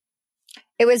friends?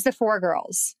 It was the 4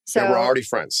 girls. So they were already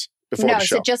friends before the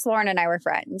show. So just Lauren and I were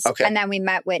friends. Okay. And then we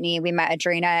met Whitney, we met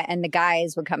Adrena, and the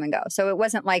guys would come and go. So it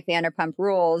wasn't like Vanderpump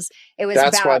Rules. It was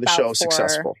That's why the about show is 4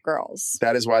 successful. Girls.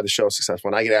 That is why the show is successful.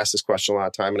 And I get asked this question a lot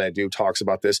of time, and I do talks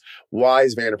about this. Why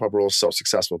is Vanderpump Rules so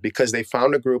successful? Because they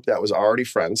found a group that was already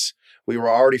friends. We were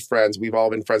already friends. We've all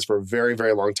been friends for a very,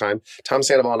 very long time. Tom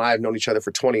Sandoval and I have known each other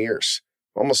for 20 years,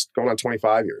 almost going on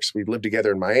 25 years. We lived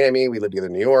together in Miami. We lived together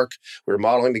in New York. We were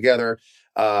modeling together.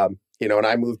 And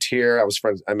I moved here.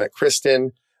 I met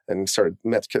Kristen and then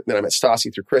I met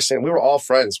Stassi through Kristen. We were all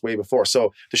friends way before.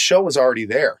 So the show was already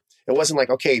there. It wasn't like,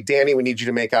 okay, Danny, we need you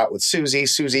to make out with Susie.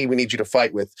 Susie, we need you to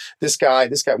fight with this guy.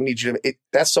 This guy, we need you to.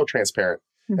 That's so transparent.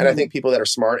 Mm-hmm. And I think people that are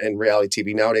smart in reality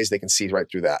TV nowadays, they can see right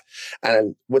through that.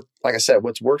 And like I said,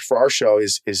 what's worked for our show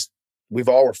is we've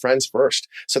all were friends first.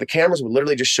 So the cameras would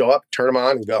literally just show up, turn them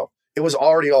on and go. It was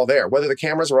already all there. Whether the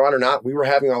cameras were on or not, we were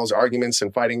having all those arguments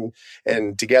and fighting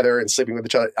and together and sleeping with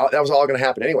each other. That was all going to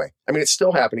happen anyway. I mean, it's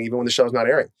still happening even when the show's not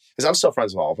airing because I'm still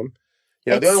friends with all of them.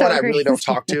 The only one I really don't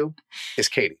talk to is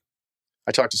Katie.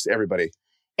 I talk to everybody.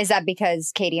 Is that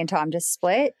because Katie and Tom just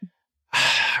split?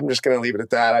 I'm just going to leave it at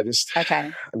that. I'm just not a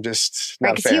fan.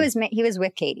 Because he was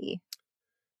with Katie.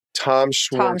 Tom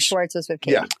Schwartz was with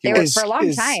Katie. Yeah, they were for a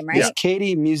long time, right? Is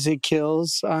Katie Music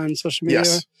Kills on social media?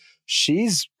 Yes.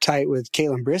 She's tight with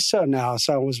Caitlin Bristow now.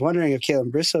 So I was wondering if Caitlin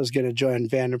Bristow is going to join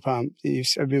Vanderpump.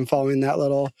 I've been following that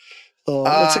little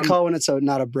what's it called when it's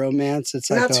not a bromance? It's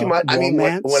like not too much. Romance. I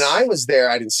mean, when I was there,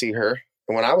 I didn't see her.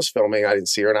 And when I was filming, I didn't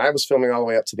see her. And I was filming all the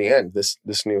way up to the end, this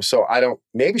new. So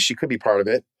maybe she could be part of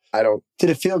it. Did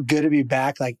it feel good to be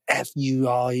back? Like, F you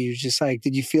all. You just like,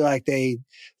 did you feel like they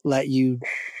let you,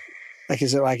 like,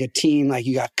 is it like a team? Like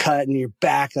you got cut and you're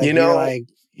back? Like,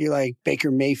 you're like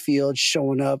Baker Mayfield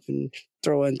showing up and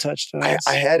throwing touchdowns.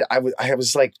 I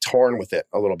was like torn with it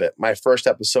a little bit. My first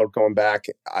episode going back,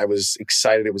 I was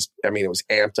excited. It was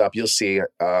amped up. You'll see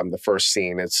the first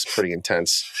scene. It's pretty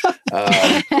intense.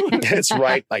 It's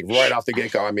right off the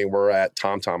get-go. I mean, we're at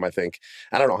Tom, I think.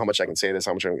 I don't know how much I can say this,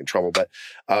 how much I'm in trouble, but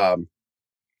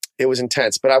it was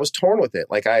intense. But I was torn with it.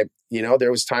 Like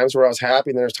there was times where I was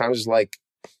happy and there was times like,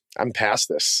 I'm past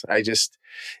this.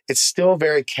 It's still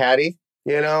very catty.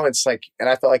 It's like, and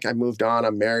I felt like I moved on.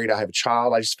 I'm married. I have a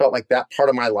child. I just felt like that part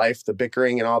of my life, the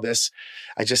bickering and all this,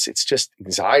 it's just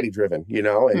anxiety driven, and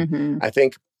mm-hmm. I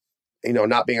think,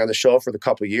 not being on the show for the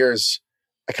couple of years,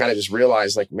 I kind of just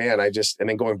realized like, man, and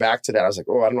then going back to that, I was like,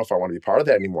 oh, I don't know if I want to be part of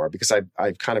that anymore because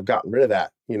I've kind of gotten rid of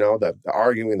that, the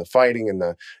arguing, the fighting and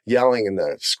the yelling and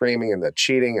the screaming and the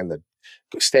cheating and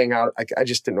staying out. I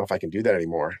just didn't know if I can do that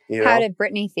anymore. You know? How did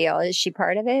Brittany feel? Is she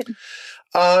part of it?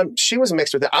 She was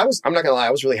mixed with it. I'm not gonna lie,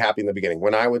 I was really happy in the beginning.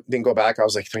 When I didn't go back, I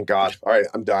was like, thank God. All right,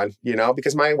 I'm done. You know,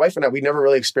 because my wife and I, we never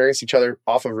really experienced each other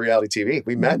off of reality TV.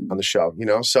 We met on the show, you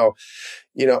know. So,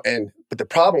 you know, but the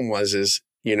problem was,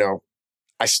 you know,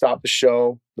 I stopped the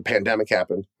show. The pandemic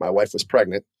happened. My wife was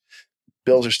pregnant.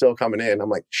 Bills are still coming in. I'm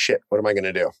like, shit, what am I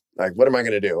gonna do? Like, what am I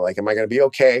gonna do? Like, am I gonna be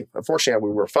okay? Unfortunately,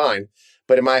 we were fine.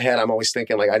 But in my head, I'm always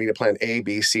thinking like, I need to plan A,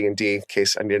 B, C, and D in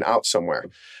case I need an out somewhere.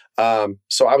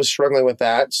 So I was struggling with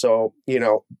that. So, you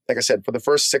know, like I said, for the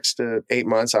first 6 to 8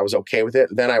 months, I was okay with it.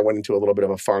 Then I went into a little bit of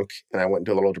a funk and I went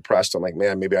into a little depressed. I'm like,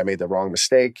 man, maybe I made the wrong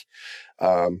mistake.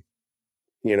 You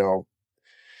know,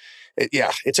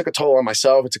 it took a toll on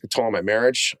myself. It took a toll on my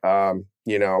marriage.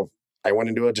 You know, I went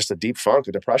into just a deep funk,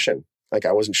 a depression. Like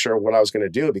I wasn't sure what I was going to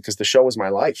do because the show was my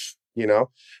life, you know,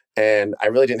 and I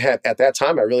really didn't have, at that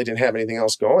time, I really didn't have anything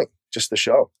else going, just the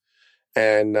show.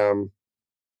 And,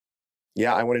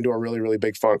 yeah, I went into a really, really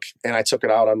big funk and I took it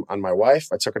out on my wife.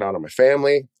 I took it out on my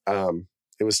family.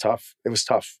 It was tough. It was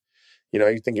tough. You know,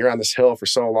 you think you're on this hill for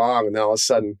so long and then all of a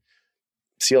sudden,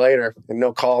 see you later, and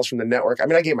no calls from the network. I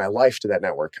mean, I gave my life to that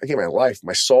network. I gave my life,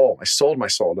 my soul. I sold my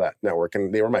soul to that network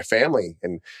and they were my family.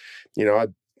 And, you know,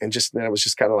 then it was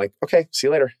just kind of like, okay, see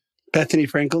you later. Bethany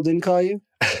Frankel didn't call you?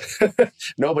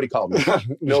 Nobody called me.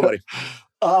 Nobody.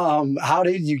 How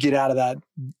did you get out of that?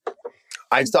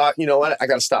 I thought, you know what? I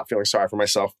got to stop feeling sorry for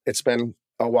myself. It's been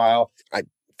a while. I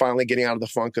finally getting out of the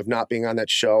funk of not being on that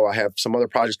show. I have some other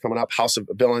projects coming up. House of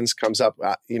Villains comes up.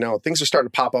 You know, things are starting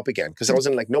to pop up again because I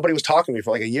wasn't like, nobody was talking to me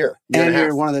for like a year And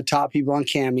you're one of the top people on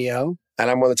Cameo. And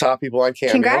I'm one of the top people on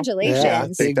Cameo. Congratulations. Yeah,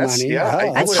 big money.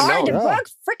 Yeah, That's hard to known. book.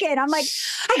 Freaking, I'm like,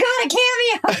 I got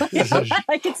a cameo.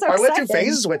 Like, it's so I went through exciting.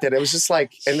 phases with it. It was just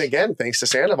like, and again, thanks to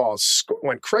Sandoval, it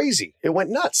went crazy. It went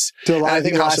nuts. Do a lot And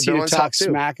of people ask you to Villains talk helped too.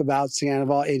 smack about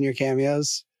Sandoval in your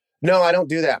cameos? No, I don't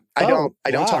do that. I don't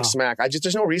wow. talk smack.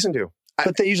 There's no reason to.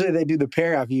 But they do the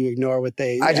pair off. You ignore what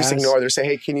they I just ask. ignore. They say,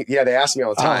 hey, can you? Yeah, they ask me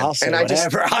all the time. I'll say and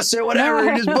whatever. I'll say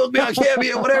whatever. Just book me on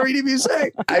Cameo. Whatever you need me to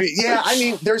say. I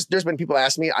mean, there's been people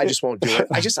ask me. I just won't do it.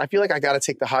 I feel like I got to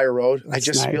take the higher road. That's I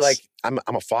just nice. feel like I'm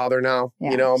a father now.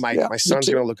 Yeah. You know, my son's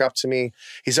too. going to look up to me.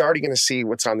 He's already going to see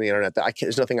what's on the internet.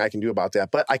 There's nothing I can do about that.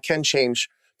 But I can change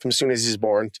from as soon as he's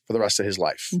born for the rest of his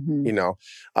life. Mhm. You know,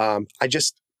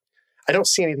 I don't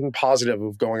see anything positive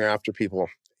of going after people.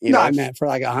 You No, know? I meant for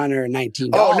like $119.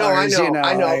 Oh no, I know, you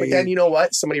I know. like, But then you know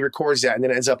what? Somebody records that and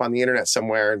then it ends up on the internet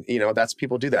somewhere. And you know, that's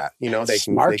people do that. You know, they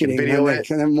can video it.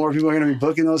 And then more people are going to be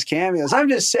booking those cameos. I'm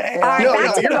just saying. All right, No,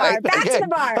 back to the you're bar. right. Back to the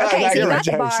bar. Okay, Okay, so you you're got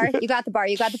the right, bar. James. You got the bar.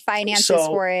 You got the finances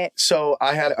for it. So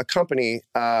I had a company,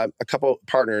 a couple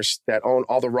partners that own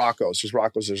all the Rocco's.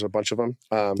 There's a bunch of them.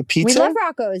 The pizza? We love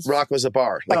Rocco's. Rocco's the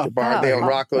bar, like Oh. the bar. Oh. They own Oh.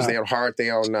 Rocco's. Oh. They own Hart. They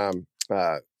own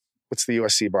what's the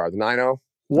USC bar? The 90.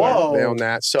 Whoa. They own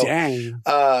that. So Dang.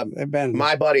 They've been...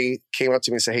 my buddy came up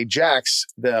to me and said, "Hey, Jax,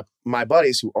 my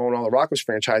buddies who own all the Rocco's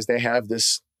franchise, they have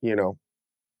this, you know,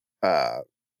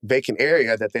 vacant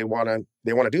area that they want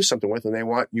to do something with, and they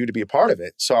want you to be a part of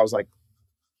it." So I was like,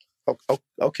 oh,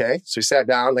 okay. So we sat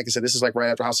down. Like I said, this is like right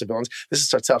after House of Villains. This is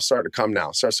stuff starting to come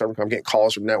now. Starting to come, getting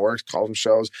calls from networks, calls from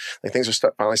shows. Like things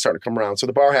are finally starting to come around. So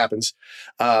the bar happens.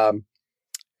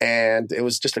 And it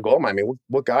was just a goal of mine. I mean,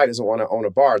 what guy doesn't want to own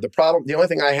a bar? The only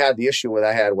thing the issue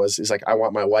I had was like, I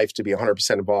want my wife to be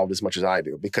 100% involved as much as I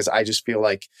do, because I just feel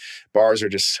like bars are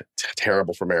just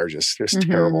terrible for marriages. They're just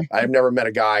terrible. I've never met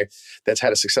a guy that's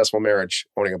had a successful marriage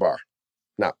owning a bar.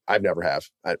 No, I've never have.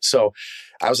 So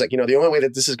I was like, you know, the only way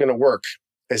that this is going to work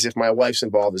is if my wife's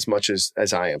involved as much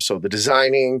as I am. So the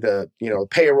designing, the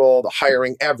payroll, the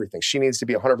hiring, everything. She needs to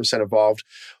be 100% involved,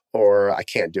 or I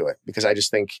can't do it, because I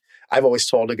just think I've always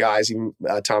told the guys, even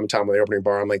Tom when they're opening a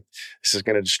bar, I'm like, this is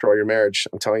going to destroy your marriage.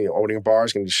 I'm telling you, owning a bar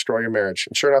is going to destroy your marriage.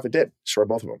 And sure enough, it did. Destroy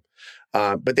both of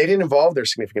them. But they didn't involve their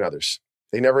significant others.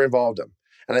 They never involved them.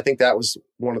 And I think that was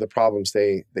one of the problems.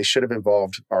 They should have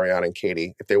involved Ariana and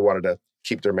Katie if they wanted to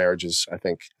keep their marriages. I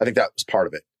think that was part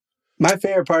of it. My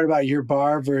favorite part about your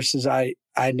bar versus I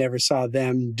never saw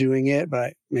them doing it,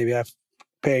 but maybe I'm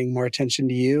paying more attention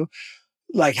to you.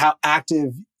 Like how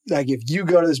active, like if you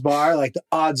go to this bar, like the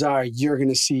odds are you're going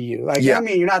to see you. Like, Yeah. I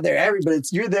mean, you're not there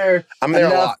but you're there. I'm there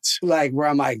enough, a lot. Like where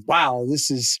I'm like, wow,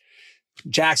 this is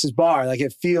Jax's bar. Like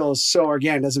it feels so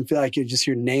organic. It doesn't feel like you just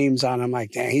hear names on. I'm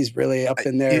like, dang, he's really up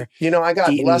in there. I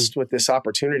got eating. blessed with this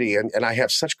opportunity, and I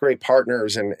have such great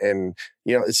partners, and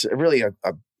it's really a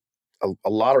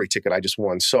lottery ticket I just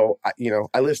won. So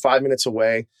I live 5 minutes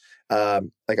away.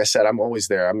 like I said, I'm always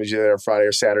there. I'm usually there Friday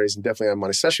or Saturdays, and definitely on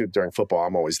Monday, especially during football.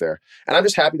 I'm always there, and I'm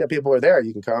just happy that people are there.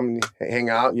 You can come and hang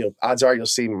out. Odds are you'll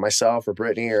see myself or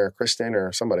Brittany or Kristen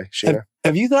or somebody. Sheena.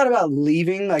 Have you thought about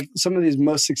leaving? Like some of these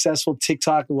most successful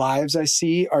TikTok lives I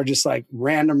see are just like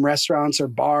random restaurants or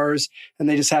bars, and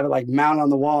they just have it like mounted on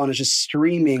the wall and it's just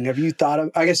streaming. Have you thought of?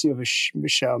 I guess you have a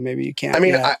show. Maybe you can't. I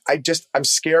mean, I'm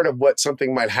scared of what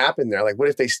something might happen there. Like, what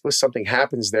if something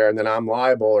happens there and then I'm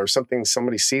liable, or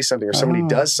somebody sees something, or somebody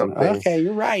does something? Okay,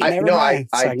 you're right. I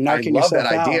love that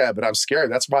idea, out. but I'm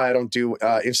scared. That's why I don't do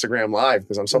Instagram Live,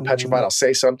 because I'm so petrified. I'll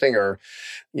say something, or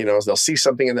they'll see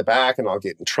something in the back and I'll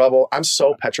get in trouble. I'm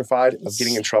so petrified of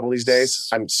getting in trouble these days.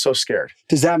 I'm so scared.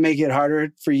 Does that make it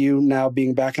harder for you now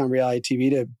being back on reality TV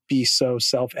to be so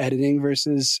self-editing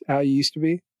versus how you used to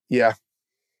be? Yeah.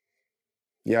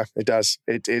 Yeah, it does.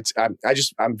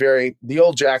 The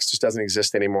old Jax just doesn't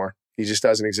exist anymore. He just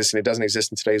doesn't exist, and it doesn't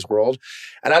exist in today's world.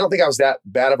 And I don't think I was that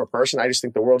bad of a person. I just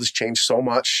think the world has changed so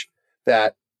much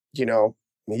that,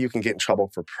 you can get in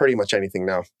trouble for pretty much anything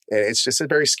now. And it's just a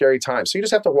very scary time. So you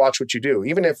just have to watch what you do.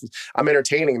 Even if I'm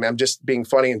entertaining and I'm just being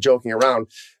funny and joking around,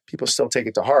 people still take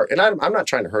it to heart. And I'm not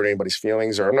trying to hurt anybody's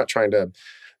feelings, or I'm not trying to,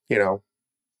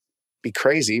 be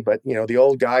crazy. But, the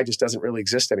old guy just doesn't really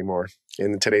exist anymore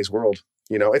in today's world.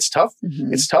 It's tough.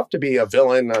 Mm-hmm. It's tough to be a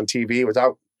villain on TV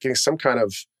without getting some kind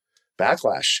of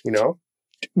backlash,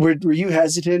 Were you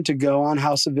hesitant to go on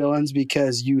House of Villains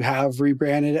because you have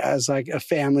rebranded as like a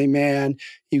family man?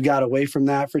 You got away from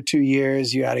that for 2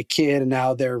 years. You had a kid, and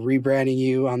now they're rebranding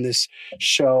you on this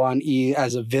show on E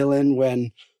as a villain.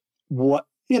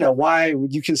 Why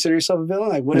would you consider yourself a villain?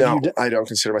 Like, what have you done? I don't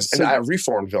consider myself a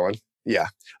reformed villain. Yeah.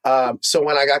 So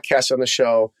when I got cast on the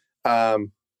show,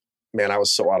 man, I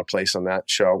was so out of place on that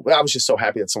show. I was just so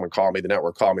happy that someone called me. The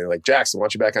network called me, like, Jackson,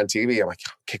 want you back on TV? I'm like,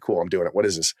 okay, cool. I'm doing it. What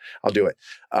is this? I'll do it.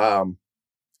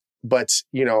 But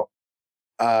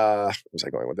where was I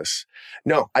going with this?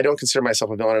 No, I don't consider myself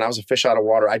a villain, and I was a fish out of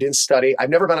water. I didn't study. I've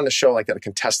never been on a show like that, a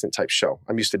contestant type show.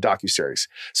 I'm used to docuseries.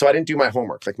 So I didn't do my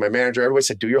homework. Like my manager, everybody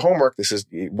said, do your homework.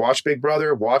 Watch Big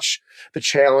Brother, watch The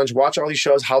Challenge, watch all these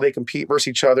shows, how they compete versus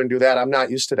each other and do that. I'm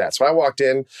not used to that. So I walked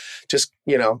in just,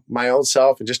 my own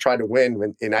self and just tried to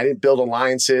win. And I didn't build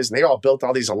alliances, and they all built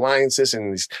all these alliances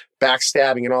and these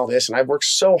backstabbing and all this. And I've worked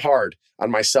so hard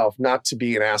on myself not to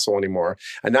be an asshole anymore.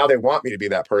 And now they want me to be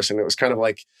that person. It was kind of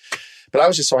like, but I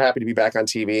was just so happy to be back on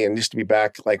TV and just to be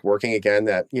back like working again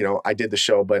that, I did the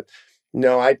show. But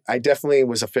no, I definitely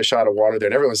was a fish out of water there.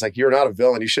 And everyone's like, you're not a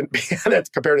villain. You shouldn't be on it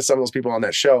compared to some of those people on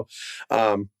that show.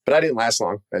 But I didn't last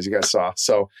long, as you guys saw.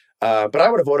 So, but I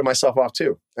would have voted myself off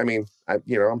too. I mean, I'm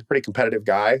a pretty competitive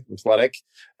guy, athletic.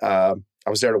 I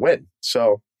was there to win.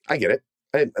 So I get it.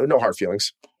 No hard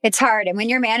feelings. It's hard. And when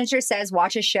your manager says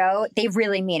watch a show, they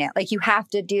really mean it. Like you have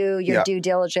to do your due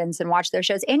diligence and watch their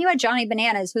shows. And you had Johnny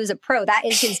Bananas, who's a pro. That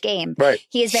is his game. Right.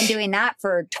 He has been doing that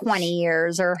for 20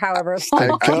 years or however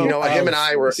long. Him and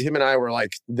I were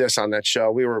like this on that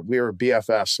show. We were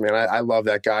BFFs, man. I love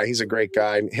that guy. He's a great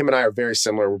guy. Him and I are very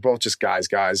similar. We're both just guys.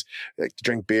 Like to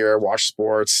drink beer, watch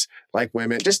sports, like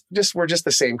women. We're just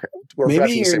the same. We're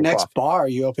maybe your same next cloth. bar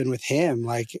you open with him,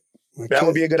 like. That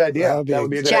would be a good idea. That would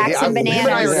be a good idea. Jackson Bananas. Him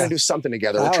and I are going to do something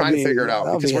together. We're trying to figure it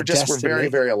out because we're very,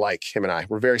 very alike. Him and I,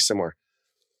 we're very similar.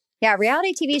 Yeah,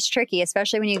 reality TV is tricky,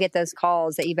 especially when you get those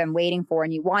calls that you've been waiting for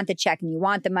and you want the check and you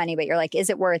want the money, but you're like, is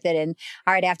it worth it? And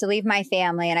all right, I have to leave my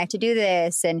family and I have to do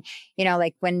this. And,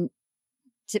 like when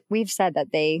we've said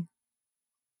that they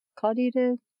called you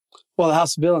to. Well, the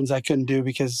House of Villains I couldn't do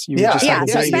because you were just you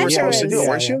were supposed to do it,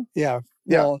 weren't you? Yeah.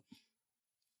 Well,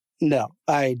 no,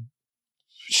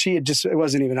 it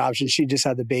wasn't even an option. She just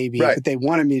had the baby, right. But they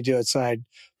wanted me to do it. So I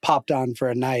popped on for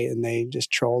a night and they just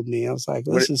trolled me. I was like,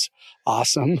 this is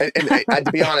awesome. And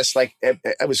to be honest, like it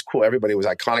was cool. Everybody was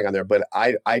iconic on there, but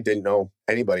I didn't know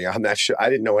anybody on that show. I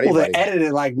didn't know anybody. Well, they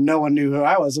edited like no one knew who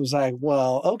I was. It was like,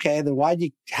 well, okay, then why'd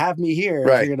you have me here if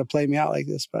you're going to play me out like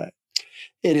this? But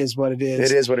it is what it is.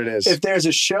 It is what it is. If there's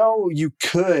a show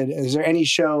is there any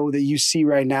show that you see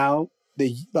right now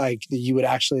that you would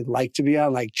actually like to be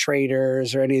on, like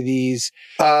Traders or any of these?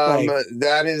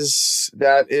 That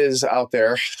is out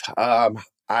there. I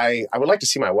would like to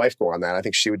see my wife go on that. I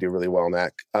think she would do really well on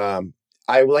that.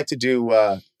 I would like to do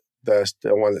the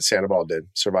one that Sandoval did,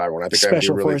 Survivor one. I think I would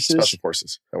do really Special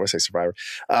Forces. I want to say Survivor.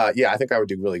 I think I would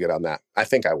do really good on that. I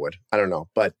think I would. I don't know,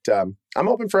 but I'm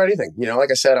open for anything.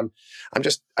 Like I said,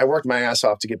 I worked my ass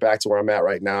off to get back to where I'm at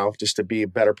right now, just to be a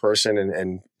better person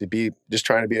and to be just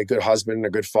trying to be a good husband and a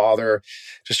good father,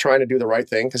 just trying to do the right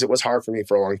thing because it was hard for me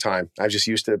for a long time. I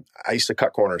used to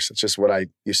cut corners. It's just what I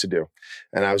used to do,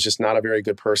 and I was just not a very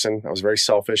good person. I was very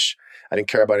selfish. I didn't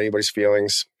care about anybody's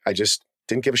feelings.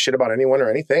 didn't give a shit about anyone or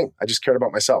anything. I just cared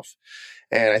about myself.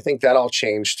 And I think that all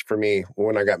changed for me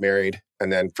when I got married.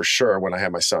 And then for sure when I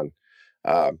had my son.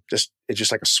 It's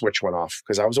just like a switch went off,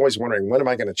 because I was always wondering, when am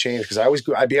I going to change? Because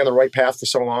I'd be on the right path for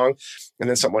so long, and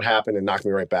then something would happen and knock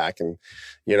me right back. And,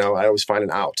 you know, I always find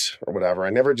an out or whatever.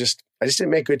 I just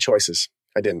didn't make good choices.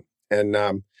 I didn't. And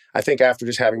I think after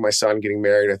just having my son, getting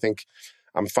married, I think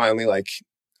I'm finally like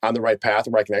on the right path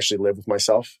where I can actually live with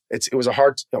myself. It was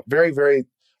very, very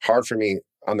hard for me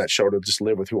on that show to just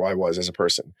live with who I was as a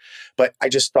person. But I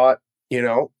just thought, you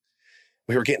know,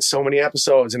 we were getting so many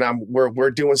episodes, and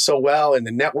we're doing so well, and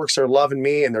the networks are loving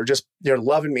me, and they're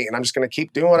loving me, and I'm just going to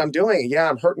keep doing what I'm doing. Yeah,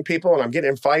 I'm hurting people, and I'm getting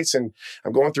in fights, and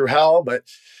I'm going through hell, but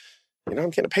you know,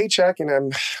 I'm getting a paycheck, and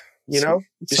I'm, you know,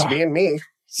 just being me.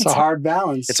 It's a hard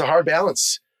balance. It's a hard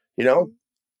balance. You know,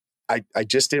 I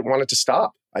just didn't want it to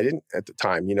stop. I didn't at the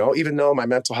time, you know, even though my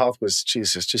mental health was,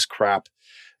 Jesus, just crap.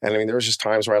 And I mean, there was just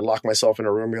times where I'd lock myself in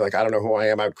a room and be like, I don't know who I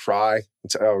am. I'd cry.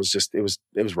 It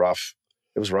was rough.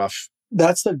 It was rough.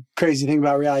 That's the crazy thing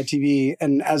about reality TV.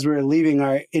 And as we were leaving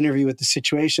our interview with The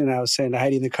Situation, I was saying to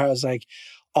Heidi in the car, I was like,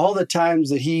 all the times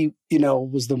that he, you know,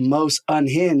 was the most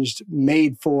unhinged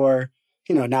made for,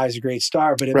 you know, now he's a great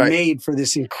star, but it made for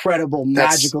this incredible,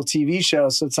 magical TV show.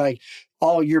 So it's like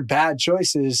all your bad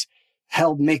choices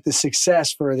helped make the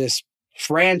success for this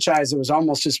franchise that was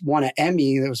almost just won an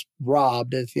Emmy, that was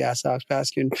robbed, if you ask Alex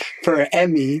Paskin, for an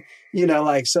Emmy. You know,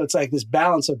 like, so it's like this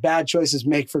balance of bad choices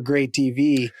make for great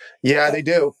TV. Yeah, they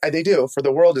do. They do, for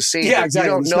the world to see. Yeah, exactly.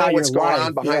 You don't know what's going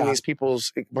on behind these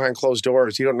people's, behind closed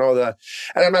doors. You don't know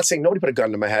and I'm not saying nobody put a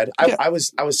gun to my head. I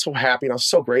was so happy, and I was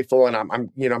so grateful, and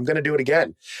I'm going to do it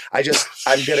again. I'm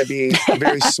going to be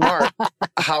very smart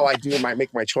how I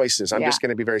make my choices. I'm just going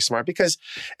to be very smart, because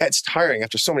it's tiring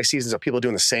after so many seasons of people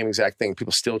doing the same exact thing,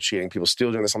 people still cheating, people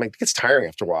still doing this. I'm like, it gets tiring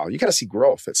after a while. You got to see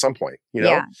growth at some point, you know?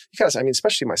 Yeah. You got to, I mean,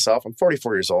 especially myself. I'm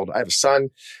 44 years old. I have a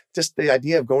son. Just the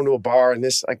idea of going to a bar and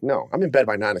this, like, no, I'm in bed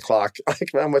by 9 o'clock.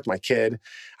 Like, I'm with my kid.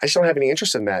 I just don't have any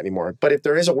interest in that anymore. But if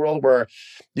there is a world where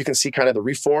you can see kind of the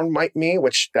reform me,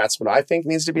 which that's what I think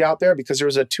needs to be out there, because there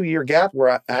was a 2-year gap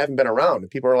where I haven't been around,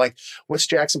 and people are like, what's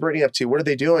Jackson Brittany up to? What are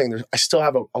they doing? I still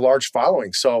have a large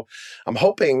following. So I'm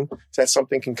hoping that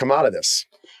something can come out of this.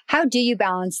 How do you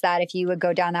balance that if you would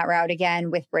go down that route again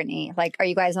with Brittany? Like, are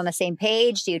you guys on the same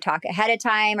page? Do you talk ahead of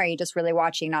time? Are you just really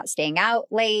watching, not staying out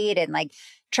late, and like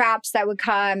traps that would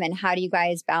come? And how do you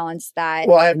guys balance that?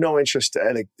 Well, I have no interest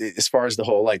as far as the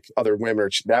whole like other women,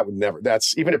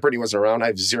 even if Brittany wasn't around, I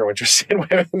have zero interest in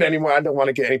women anymore. I don't want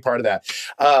to get any part of that.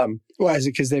 Why is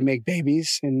it? Because they make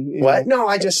babies? And what? No,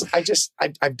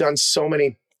 I've done so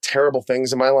many terrible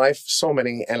things in my life, so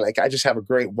many, and like I just have a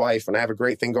great wife, and I have a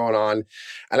great thing going on,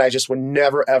 and I just would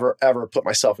never, ever, ever put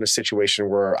myself in a situation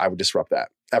where I would disrupt that,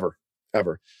 ever.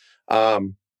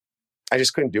 I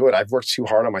just couldn't do it. I've worked too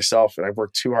hard on myself, and I've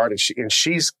worked too hard, and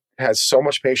she's has so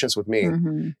much patience with me.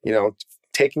 Mm-hmm. You know,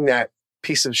 taking that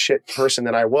piece of shit person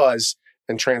that I was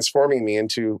and transforming me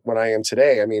into what I am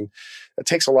today. I mean, it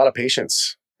takes a lot of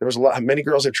patience. Many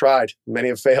girls have tried, many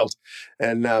have failed,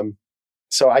 and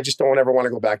so I just don't ever want to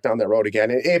go back down that road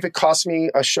again. And if it costs me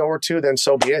a show or two, then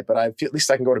so be it. But at least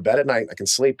I can go to bed at night. I can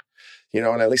sleep, you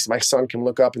know, and at least my son can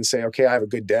look up and say, okay, I have a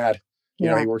good dad. You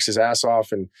know, he works his ass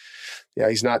off, and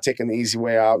he's not taking the easy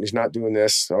way out, and he's not doing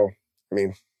this. So, I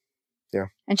mean, yeah.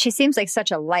 And she seems like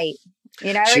such a light.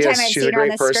 You know, every time I've seen her on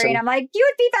the screen, I'm like, you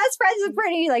would be best friends with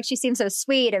Brittany. Like, she seems so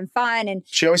sweet and fun, and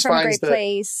she always finds a great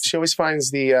place. She always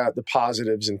finds the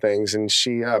positives and things, and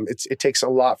she it takes a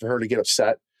lot for her to get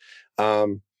upset.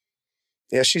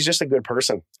 Yeah, she's just a good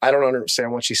person. I don't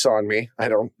understand what she saw in me. I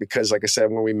don't, because like I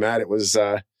said, when we met, it was,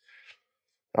 I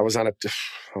was on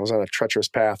a treacherous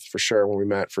path for sure when we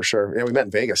met, for sure. Yeah, we met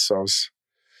in Vegas. So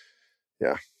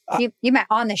You met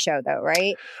on the show though,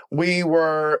 right? We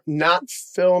were not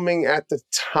filming at the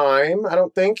time, I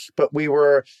don't think, but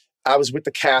I was with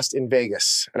the cast in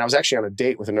Vegas, and I was actually on a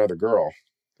date with another girl.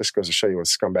 This goes to show you what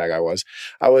a scumbag I was.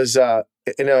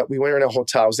 We went in a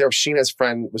hotel. I was there. Sheena's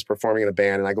friend was performing in a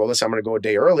band, and I go, listen, I'm going to go a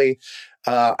day early.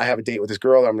 I have a date with this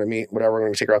girl that I'm going to meet, whatever. We're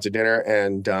going to take her out to dinner.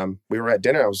 And we were at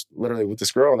dinner. I was literally with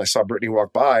this girl, and I saw Brittany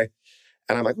walk by,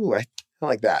 and I'm like, ooh, I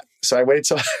like that. So I waited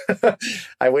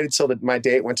till my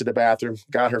date, went to the bathroom,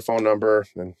 got her phone number,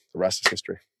 and the rest is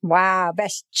history. Wow.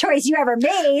 Best choice you ever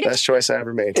made. Best choice I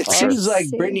ever made. It seems like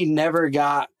Brittany never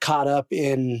got caught up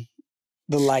in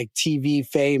the like TV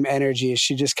fame energy.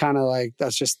 She just kind of like,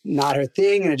 that's just not her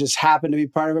thing, and it just happened to be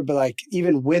part of it. But like,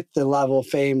 even with the level of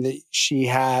fame that she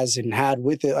has and had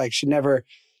with it, like she never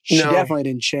She No. definitely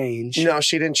didn't change. No,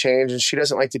 she didn't change, and she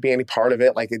doesn't like to be any part of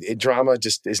it. Like drama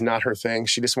just is not her thing.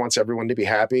 She just wants everyone to be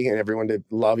happy and everyone to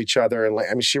love each other. And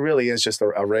I mean, she really is just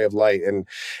a ray of light. And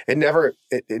it never.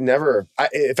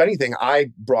 If anything,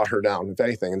 I brought her down. If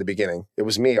anything, in the beginning, it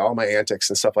was me, all my antics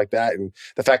and stuff like that, and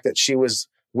the fact that she was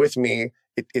with me,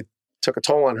 it took a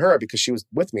toll on her because she was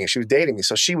with me. She was dating me.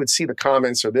 So she would see the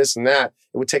comments or this and that.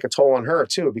 It would take a toll on her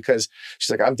too, because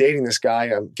she's like, I'm dating this guy.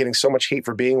 I'm getting so much heat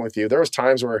for being with you. There was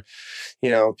times where,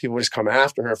 people would just come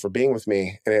after her for being with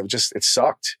me. And it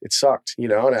sucked. It sucked,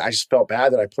 and I just felt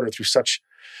bad that I put her through such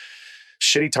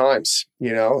shitty times,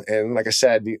 and like I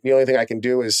said, the only thing I can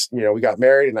do is, we got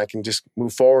married and I can just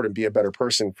move forward and be a better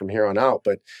person from here on out.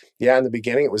 But yeah, in the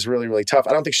beginning, it was really, really tough.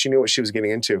 I don't think she knew what she was getting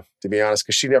into, to be honest,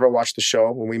 because she never watched the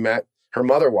show when we met. Her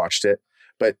mother watched it,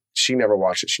 but she never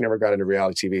watched it. She never got into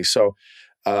reality TV. So,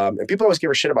 and people always give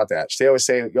her shit about that. They always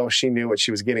say, she knew what she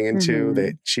was getting into,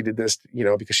 that she did this,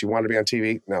 because she wanted to be on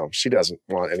TV. No, she doesn't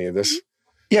want any of this.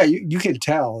 Yeah, you can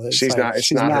there It's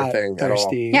not her thing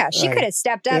thirsty. at all. Yeah, she could have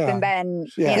stepped up and been,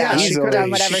 she could have done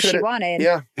whatever she wanted.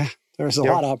 Yeah. There was a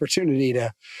lot of opportunity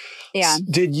to. Yeah.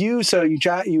 Did you? So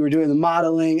you were doing the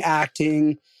modeling,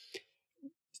 acting.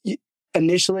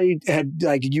 Initially,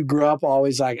 did you grow up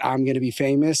always like, I'm going to be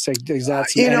famous? Like, is that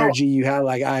some energy you had?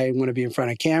 Like, I want to be in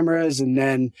front of cameras, and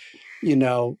then,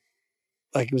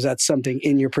 was that something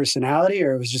in your personality,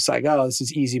 or it was just like, oh, this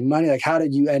is easy money? Like, how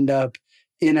did you end up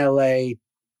in LA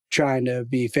trying to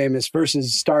be famous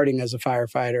versus starting as a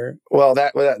firefighter? Well,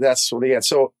 that's the end.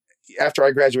 So after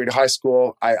I graduated high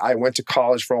school, I went to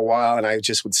college for a while, and I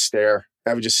just would stare.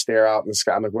 I would just stare out in the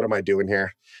sky. I'm like, what am I doing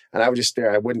here? And I would just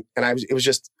stare.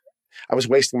 I was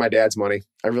wasting my dad's money.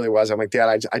 I really was. I'm like,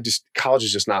 Dad, college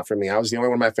is just not for me. I was the only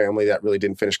one in my family that really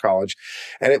didn't finish college.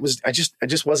 And I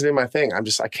just wasn't in my thing.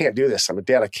 I can't do this. I'm like,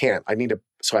 Dad, I can't.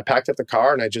 So I packed up the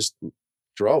car and I just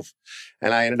drove.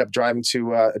 And I ended up driving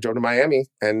to Miami.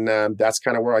 And that's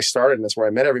kind of where I started. And that's where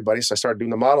I met everybody. So I started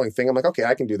doing the modeling thing. I'm like, okay,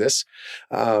 I can do this.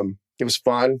 It was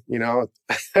fun.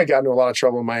 I got into a lot of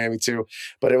trouble in Miami too,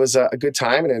 but it was a good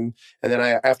time. And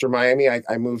then after Miami,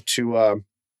 I moved to,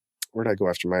 where did I go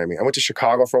after Miami? I went to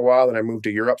Chicago for a while. Then I moved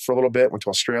to Europe for a little bit, went to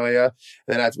Australia.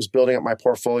 And then I was building up my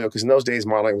portfolio, because in those days,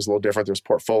 modeling was a little different. There was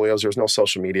portfolios. There was no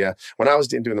social media. When I was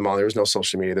doing the modeling, there was no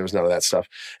social media. There was none of that stuff.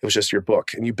 It was just your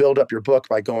book. And you build up your book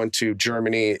by going to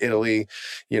Germany, Italy,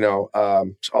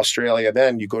 Australia.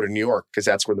 Then you go to New York, because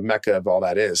that's where the mecca of all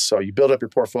that is. So you build up your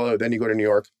portfolio. Then you go to New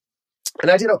York.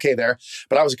 And I did okay there,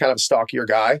 but I was a kind of stockier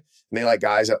guy. And they like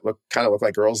guys that look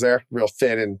like girls there, real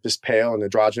thin and just pale and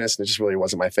androgynous. And it just really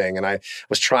wasn't my thing. And I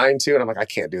was trying to, and I'm like, I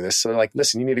can't do this. So they're like,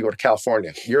 listen, you need to go to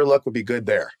California. Your look would be good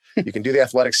there. You can do the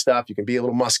athletic stuff. You can be a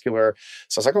little muscular.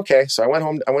 So I was like, okay. So I went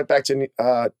home. I went back to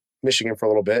Michigan for a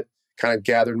little bit, kind of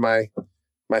gathered my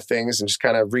things and just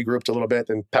kind of regrouped a little bit,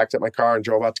 and packed up my car and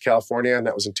drove out to California. And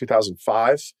that was in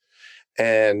 2005.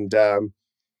 And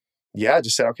I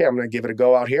just said, okay, I'm going to give it a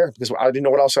go out here, because I didn't know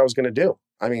what else I was going to do.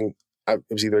 I mean, I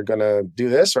was either going to do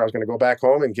this, or I was going to go back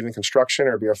home and get in construction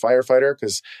or be a firefighter,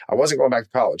 because I wasn't going back to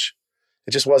college.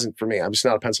 It just wasn't for me. I'm just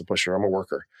not a pencil pusher. I'm a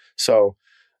worker. So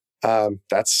that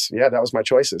was my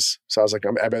choices. So I was like,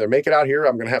 I'd rather make it out here.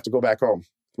 I'm going to have to go back home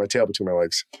with my tail between my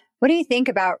legs. What do you think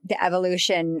about the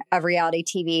evolution of reality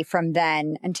TV from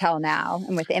then until now,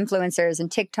 and with influencers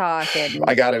and TikTok? And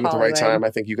I got in at the right Hollywood? time.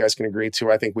 I think you guys can agree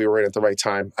too. I think we were in at the right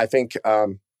time. I think,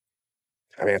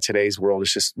 today's world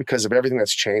is just, because of everything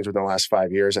that's changed within the last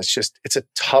 5 years, it's a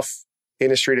tough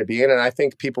industry to be in. And I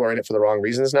think people are in it for the wrong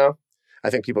reasons now.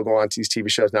 I think people go on to these TV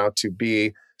shows now to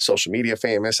be social media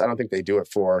famous. I don't think they do it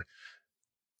for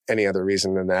any other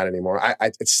reason than that anymore.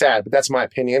 It's sad, but that's my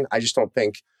opinion. I just don't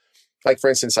think, like,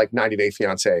 for instance, like 90 Day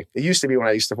Fiancé. It used to be when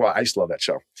I used to love that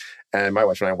show. And my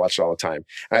wife and I watched it all the time.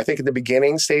 And I think in the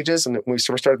beginning stages, and when we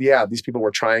first started, these people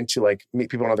were trying to like meet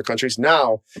people in other countries.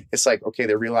 Now it's like, okay,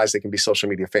 they realize they can be social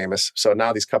media famous. So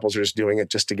now these couples are just doing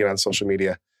it just to get on social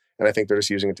media. And I think they're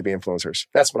just using it to be influencers.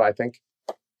 That's what I think.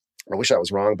 I wish I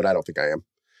was wrong, but I don't think I am.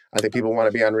 I think people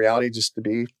want to be on reality just to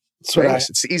be famous.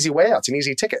 It's the easy way out. It's an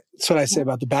easy ticket. That's what I say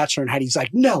about The Bachelor, and Heidi's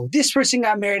like, no, this person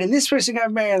got married and this person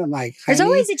got married. And I'm like, there's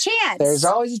always a chance. There's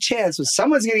always a chance. But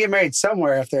someone's going to get married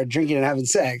somewhere if they're drinking and having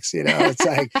sex. It's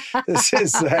like, this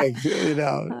is like,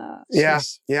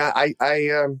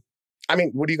 I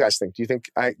mean, what do you guys think? Do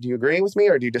you agree with me,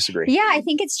 or do you disagree? Yeah, I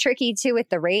think it's tricky too with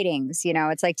the ratings.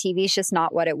 It's like TV's just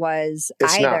not what it was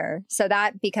either. So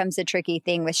that becomes a tricky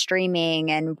thing with streaming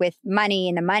and with money,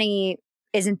 and the money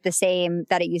isn't the same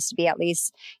that it used to be. At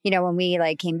least, when we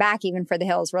like came back, even for The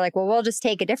Hills, we're like, well, we'll just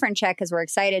take a different check because we're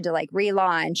excited to like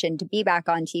relaunch and to be back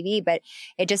on TV. But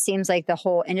it just seems like the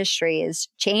whole industry is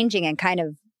changing and kind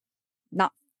of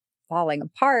not falling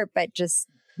apart, but just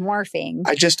morphing.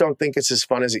 I just don't think it's as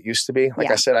fun as it used to be.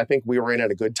 Like I said, I think we were in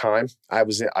at a good time. I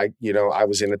was in at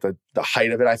the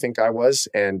height of it. I think I was.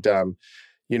 And,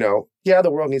 the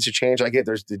world needs to change.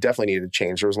 It definitely needed to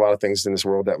change. There was a lot of things in this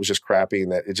world that was just crappy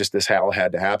and that this all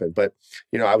had to happen. But,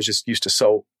 I was just used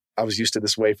to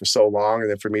this way for so long. And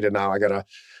then for me to now, I got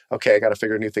to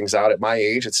figure new things out at my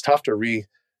age. It's tough to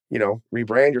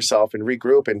rebrand yourself and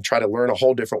regroup and try to learn a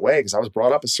whole different way, because I was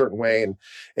brought up a certain way. And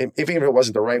even if it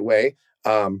wasn't the right way,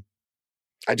 I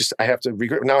have to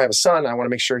regroup. Now I have a son. I want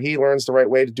to make sure he learns the right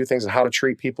way to do things and how to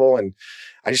treat people. And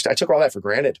I took all that for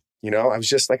granted. I was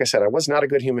just, like I said, I was not a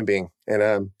good human being.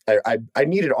 And I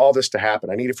needed all this to happen.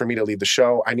 I needed for me to leave the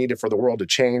show. I needed for the world to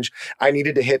change. I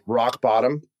needed to hit rock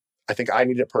bottom. I think I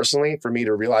needed it personally for me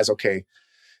to realize, okay,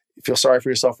 you feel sorry for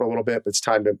yourself for a little bit, but it's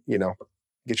time to,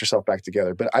 get yourself back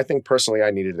together. But I think personally,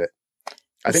 I needed it.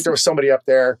 I think there was somebody up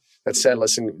there that said,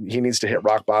 listen, he needs to hit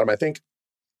rock bottom. I think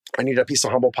I needed a piece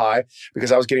of humble pie,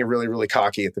 because I was getting really, really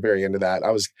cocky at the very end of that. I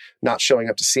was not showing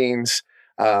up to scenes.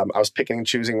 I was picking and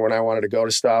choosing when I wanted to go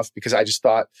to stuff, because I just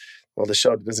thought, well, the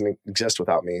show doesn't exist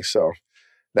without me. So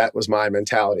that was my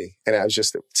mentality. And it was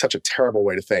just such a terrible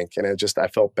way to think. And I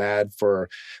felt bad for,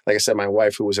 like I said, my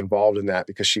wife, who was involved in that,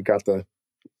 because she got the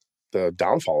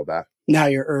downfall of that. Now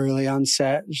you're early on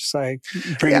set, just like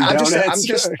bringing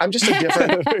donuts. I'm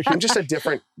just a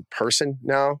different person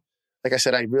now. Like I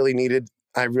said, I really needed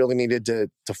to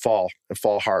fall and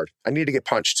fall hard. I needed to get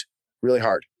punched really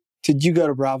hard. Did you go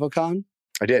to BravoCon?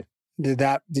 I did.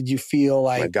 Did you feel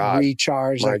like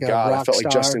recharged? My like God, a rock I felt star?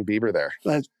 like Justin Bieber there.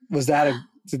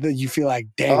 Did you feel like,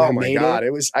 dang, oh I my made God.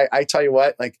 It was, I tell you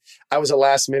what, like I was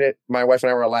my wife and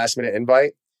I were a last minute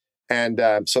invite. And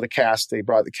so they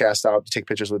brought the cast out to take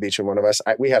pictures with each and one of us.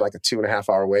 We had like a 2.5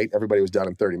 hour wait. Everybody was done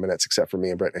in 30 minutes except for me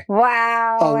and Brittany.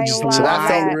 Wow. So that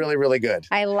felt really, really good.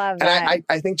 I love that. And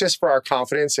I think just for our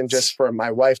confidence and just for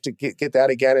my wife to get that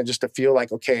again, and just to feel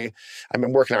like, okay, I've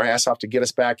been working our ass off to get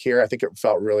us back here. I think it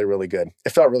felt really, really good. It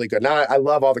felt really good. Now I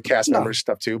love all the cast members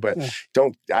stuff too, but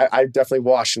I definitely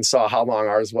watched and saw how long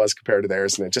ours was compared to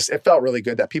theirs. And it felt really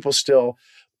good that people still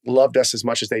loved us as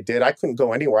much as they did. I couldn't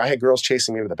go anywhere. I had girls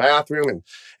chasing me into the bathroom, and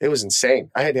it was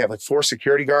insane. I had to have like 4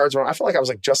 security guards around. I felt like I was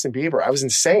like Justin Bieber. I was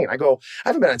insane. I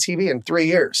haven't been on TV in 3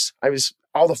 years.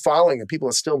 All the following and people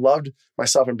that still loved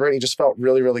myself and Brittany just felt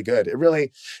really, really good.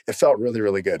 It felt really,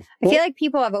 really good. I feel like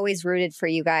people have always rooted for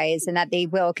you guys, and that they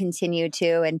will continue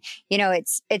to. And,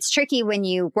 it's tricky when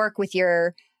you work with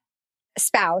your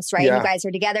spouse, right? Yeah. You guys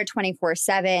are together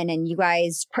 24/7, and you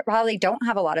guys probably don't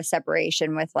have a lot of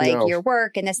separation with your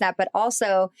work and this, that, but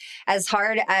also as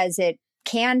hard as it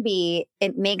can be,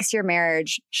 it makes your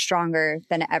marriage stronger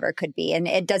than it ever could be. And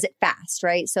it does it fast,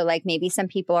 right? So like maybe some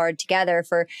people are together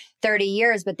for 30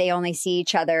 years, but they only see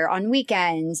each other on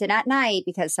weekends and at night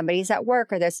because somebody's at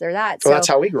work or this or that. So that's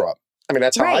how we grew up. I mean,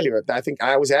 that's how I do it. I think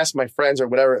I always ask my friends or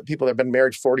whatever, people that have been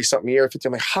married 40 something years,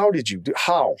 I'm like, how did you do?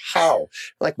 How?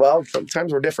 Like, well,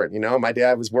 sometimes we're different. My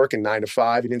dad was working 9 to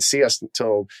 5. He didn't see us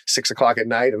until 6 o'clock at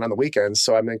night and on the weekends.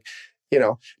 So I mean,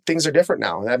 things are different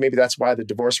now. And maybe that's why the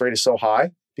divorce rate is so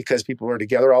high, because people are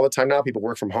together all the time now. People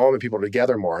work from home and people are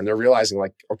together more, and they're realizing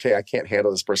like, okay, I can't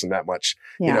handle this person that much.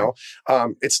 Yeah.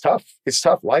 It's tough.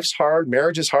 Life's hard.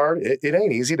 Marriage is hard. It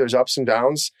ain't easy. There's ups and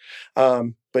downs.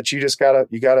 But you just gotta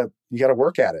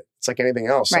work at it. It's like anything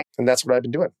else. Right. And that's what I've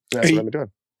been doing.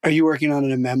 Are you working on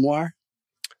a memoir?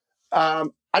 I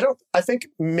think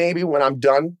maybe when I'm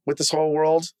done with this whole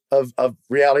world of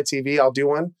reality TV, I'll do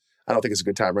one. I don't think it's a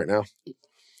good time right now.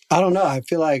 I don't know. I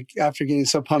feel like after getting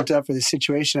so pumped up for the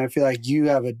situation, I feel like you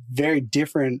have a very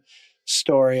different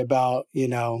story about,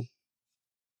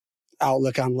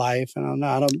 outlook on life. I don't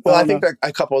know. I think that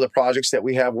a couple of the projects that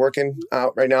we have working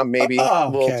out right now, maybe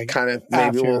we'll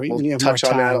touch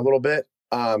on that a little bit.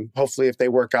 Hopefully if they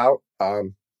work out.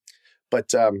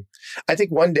 But I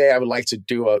think one day I would like to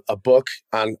do a book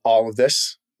on all of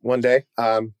this one day.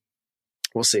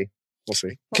 We'll see.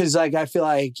 Because I feel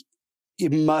like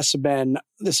it must have been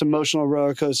this emotional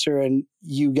roller coaster, and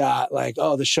you got like,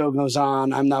 oh, the show goes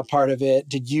on, I'm not part of it.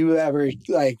 Did you ever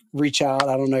reach out,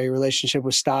 I don't know, your relationship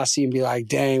with Stassi and be like,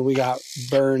 dang, we got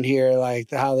burned here, like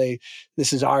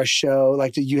this is our show?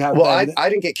 Like, did you have I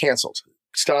didn't get canceled.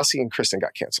 Stassi and Kristen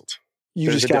got canceled.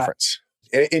 There's a difference.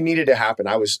 It needed to happen.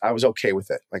 I was okay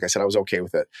with it. Like I said, I was okay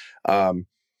with it.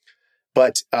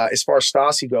 But as far as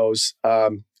Stassi goes,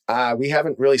 we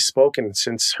haven't really spoken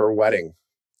since her wedding.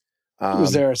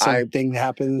 Was there something that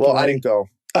happened? Well, I didn't go.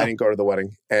 I didn't go to the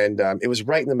wedding, and it was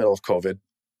right in the middle of COVID.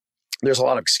 There's a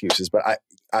lot of excuses, but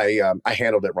I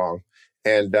handled it wrong,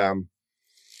 and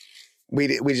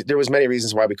there was many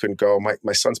reasons why we couldn't go.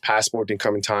 My son's passport didn't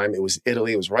come in time. It was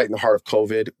Italy. It was right in the heart of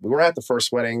COVID. We were at the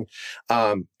first wedding,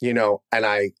 and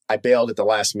I bailed at the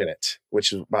last minute,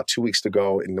 which was about 2 weeks to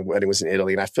go, and the wedding was in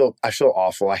Italy. And I feel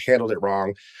awful. I handled it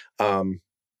wrong.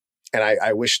 And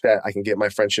I wish that I can get my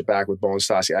friendship back with Bo and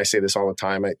Stassi. I say this all the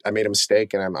time. I made a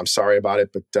mistake, and I'm sorry about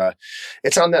it, but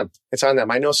it's on them. It's on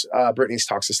them. I know Brittany's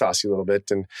talks to Stassi a little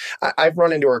bit, and I've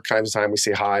run into her kind of time. We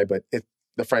say hi, but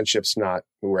the friendship's not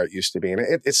where it used to be. And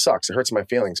it sucks. It hurts my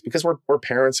feelings because we're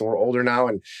parents and we're older now.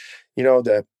 And,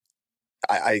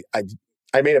 I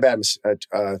made a bad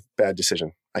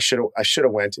decision. I should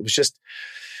have went. It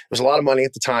was a lot of money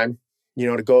at the time,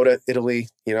 to go to Italy,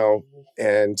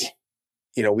 and,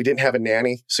 we didn't have a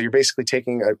nanny. So you're basically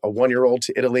taking a 1-year-old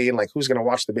to Italy and like, who's going to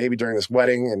watch the baby during this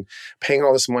wedding and paying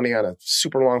all this money on a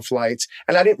super long flight.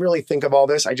 And I didn't really think of all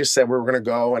this. I just said we were going to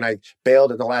go, and I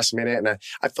bailed at the last minute. And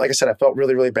like I said, I felt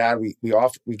really, really bad. We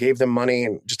gave them money,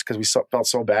 and just because we felt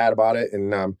so bad about it.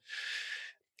 And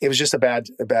it was just a bad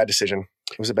decision.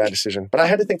 It was a bad decision. But I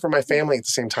had to think for my family at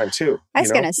the same time too. I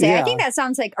was going to say, I think that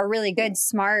sounds like a really good,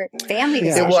 smart family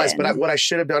decision. It was, but what I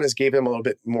should have done is gave them a little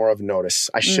bit more of notice.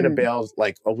 I should have bailed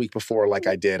like a week before like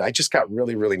I did. I just got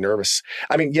really, really nervous.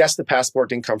 I mean, yes, the passport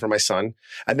didn't come for my son.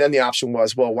 And then the option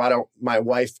was, well, why don't my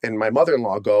wife and my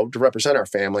mother-in-law go to represent our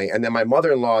family? And then my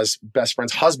mother-in-law's best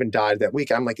friend's husband died that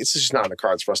week. I'm like, it's just not in the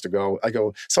cards for us to go. I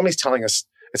go, somebody's telling us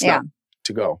it's not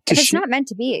to go. If it's not meant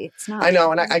to be, it's not. I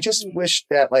know. And I just wish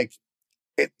that like,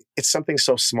 it's something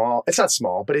so small. It's not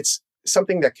small, but it's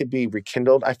something that could be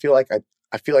rekindled. I feel like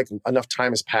enough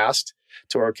time has passed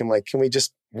to where can we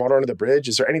just water under the bridge?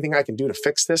 Is there anything I can do to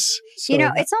fix this? So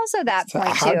it's also that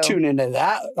point too. I'll tune into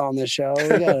that on the show.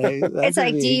 It's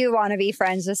like, do you want to be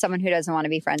friends with someone who doesn't want to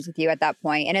be friends with you at that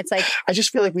point? And it's like, I just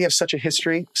feel like we have such a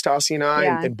history, Stassi and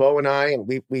I, and Bo and I, and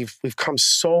we've come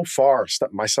so far.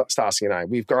 Stassi and I,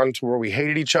 we've gone to where we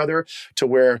hated each other to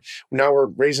where now we're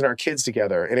raising our kids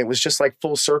together, and it was just like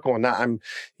full circle. And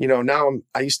now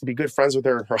I used to be good friends with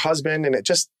her husband, and it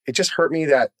just hurt me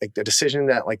that like the decision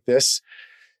that like this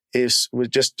was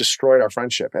just destroyed our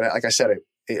friendship. And like I said,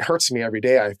 it hurts me every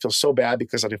day. I feel so bad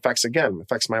because it affects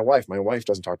my wife. My wife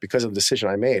doesn't talk because of the decision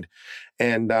I made.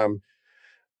 And,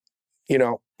 we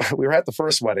were at the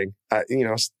first wedding,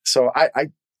 so I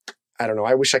don't know.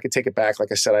 I wish I could take it back.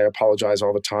 Like I said, I apologize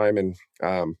all the time. And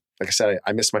like I said,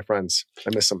 I miss my friends. I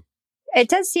miss them. It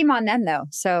does seem on them though.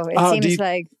 So it seems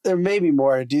like there may be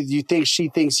more. Do you think she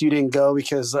thinks you didn't go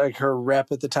because like her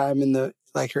rep at the time and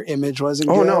her image wasn't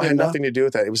good? Oh, no, it had nothing to do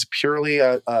with that. It was purely,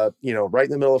 right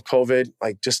in the middle of COVID,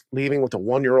 like just leaving with a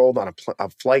 1-year-old on a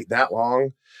flight that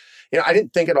long. I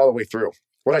didn't think it all the way through.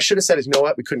 What I should have said is, you know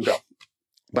what, we couldn't go.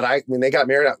 But when they got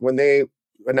married, when they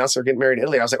announced they're getting married in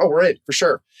Italy, I was like, oh, we're in for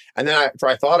sure. And then after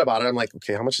I thought about it, I'm like,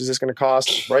 okay, how much is this going to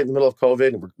cost? Right in the middle of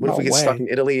COVID. What if we get stuck in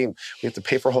Italy and we have to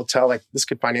pay for a hotel? Like this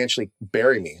could financially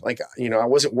bury me. Like, I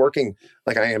wasn't working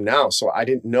like I am now. So I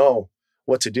didn't know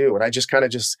what to do. And I just kind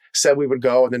of just said we would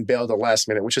go and then bailed at the last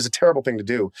minute, which is a terrible thing to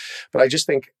do. But I just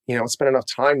think, it's been enough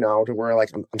time now to where like,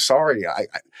 I'm sorry.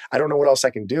 I don't know what else I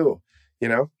can do,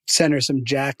 Send her some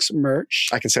Jack's merch.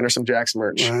 I can send her some Jack's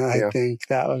merch. I think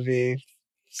that would be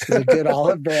a good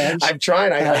olive branch. I'm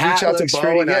trying. I reach out to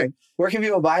Bo and where can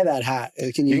people buy that hat?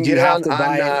 You get it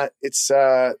on it's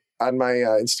on my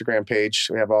Instagram page.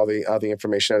 We have all the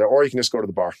information on it, or you can just go to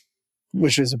the bar.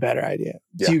 Which is a better idea.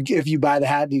 Yeah. If you buy the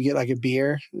hat, do you get like a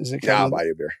beer? I'll buy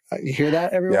you a beer. You hear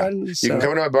that, everyone? Yeah. You can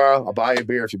come to my bar. I'll buy you a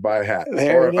beer if you buy a hat.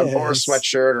 Or a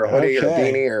sweatshirt or a hoodie or a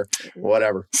beanie or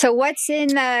whatever. So what's in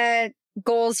the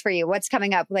goals for you? What's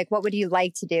coming up? Like, what would you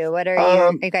like to do? What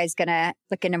are you guys going to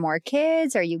look into more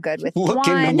kids? Are you good with look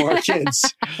one? Into more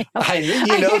kids? I think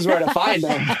he knows where to find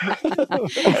them.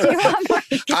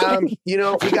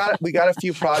 We got a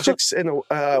few projects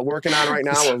working on right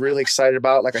now. We're really excited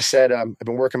about. Like I said, I've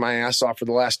been working my ass off for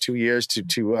the last 2 years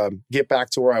to get back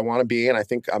to where I want to be, and I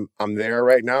think I'm there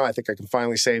right now. I think I can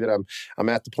finally say that I'm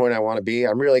at the point I want to be.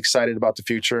 I'm really excited about the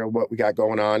future and what we got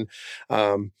going on.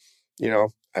 I'm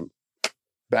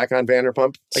back on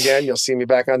Vanderpump again. You'll see me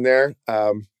back on there.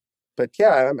 But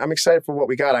yeah, I'm excited for what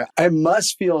we got. I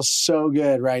must feel so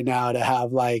good right now to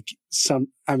have like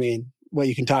what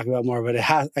you can talk about more, but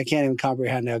I can't even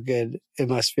comprehend how good it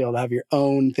must feel to have your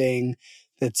own thing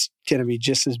that's going to be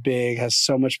just as big, has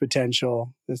so much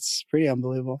potential. It's pretty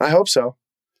unbelievable. I hope so.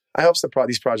 I hope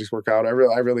these projects work out. I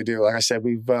really do. Like I said,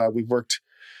 we've worked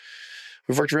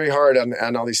very hard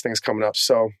on all these things coming up.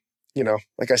 So,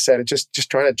 like I said, it's just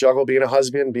trying to juggle being a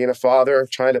husband, being a father,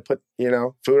 trying to put,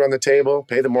 food on the table,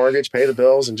 pay the mortgage, pay the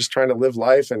bills, and just trying to live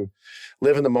life and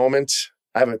live in the moment.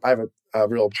 I have a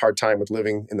real hard time with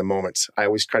living in the moment. I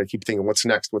always try to keep thinking, what's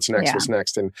next? What's next? Yeah. What's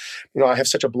next? And, I have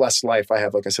such a blessed life. I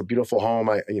have, like I said, beautiful home.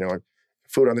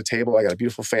 Food on the table. I got a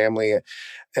beautiful family,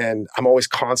 and I'm always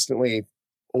constantly,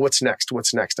 well, what's next?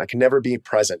 What's next? I can never be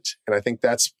present. And I think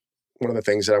that's one of the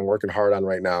things that I'm working hard on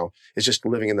right now is just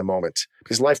living in the moment,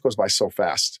 because life goes by so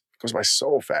fast. It goes by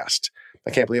so fast.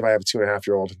 I can't believe I have a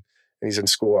 2.5-year-old and he's in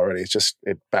school already.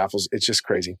 It baffles. It's just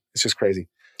crazy. It's just crazy.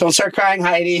 Don't start crying,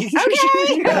 Heidi.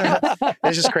 Okay.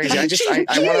 It's just crazy. I want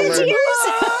to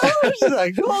learn. She's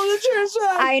like, hold the tears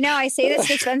back. I know. I say this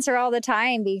to Spencer all the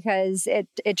time because it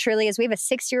truly is. We have a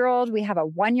 6-year-old, we have a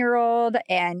 1-year-old,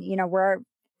 and we're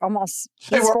almost.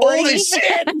 And we're 40. old as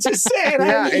shit. Just saying.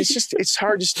 Yeah, it's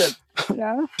hard just to.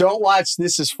 Yeah. Don't watch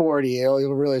This Is 40.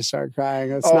 You'll really start crying.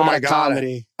 It's Oh not my a God.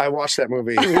 comedy. I watched that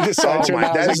movie. That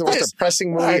is the most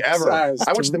depressing movie ever. I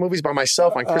watched the movies by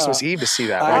myself on Christmas Eve to see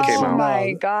that when it came Oh out.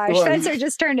 my gosh. Well, Spencer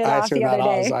just turned it off the other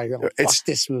I was day. like, oh, It's- fuck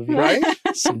this movie. Right?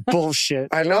 Some bullshit.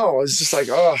 I know. It's just like,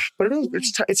 oh, but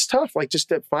it's tough. Like just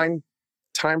to find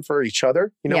time for each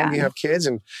other, when Yeah. you have kids.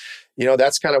 And,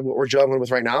 that's kind of what we're juggling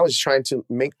with right now, is trying to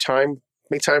make time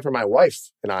for my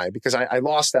wife and I, because I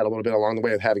lost that a little bit along the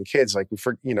way of having kids. Like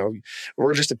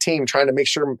we're just a team trying to make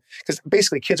sure, because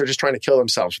basically kids are just trying to kill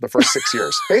themselves for the first 6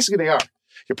 years. Basically they are.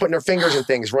 You're putting their fingers in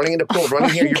things, running into pools, running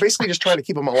here. You're basically just trying to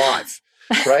keep them alive.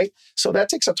 Right. So that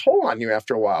takes a toll on you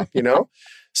after a while,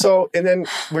 So, and then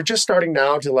we're just starting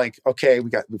now to like, okay, we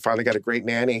finally got a great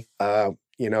nanny, and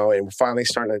we're finally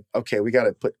starting to, okay, we got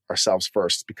to put ourselves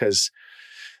first, because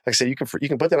like I said, you can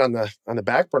put that on the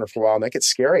back burner for a while, and that gets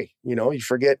scary. You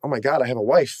forget, oh my God, I have a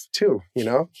wife too.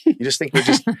 You just think we're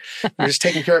just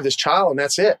taking care of this child, and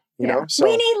that's it. So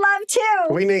we need love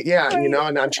too. we need,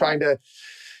 and I'm trying to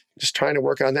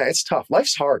work on that. It's tough.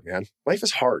 Life's hard, man. Life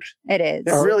is hard. It is.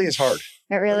 It really is hard.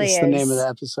 It really That's is. the name of the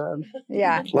episode.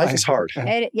 Yeah. Life is hard.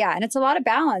 And it's a lot of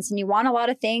balance, and you want a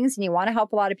lot of things, and you want to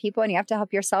help a lot of people, and you have to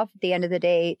help yourself at the end of the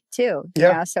day too.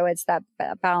 Yeah. So it's that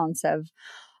balance of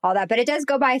all that, but it does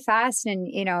go by fast, and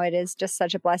it is just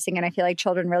such a blessing. And I feel like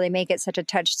children really make it such a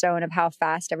touchstone of how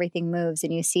fast everything moves,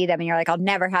 and you see them and you're like, I'll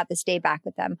never have this day back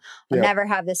with them. I'll never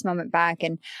have this moment back.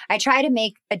 And I try to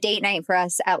make a date night for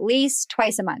us at least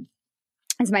twice a month.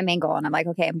 Is my main goal. And I'm like,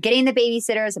 okay, I'm getting the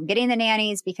babysitters, I'm getting the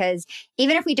nannies, because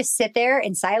even if we just sit there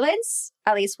in silence,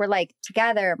 at least we're like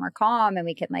together and we're calm and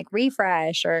we can like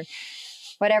refresh or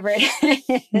whatever it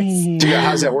is.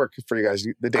 How does that work for you guys?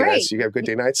 The day Great. nights? You have good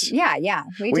day nights? Yeah,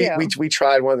 we do. We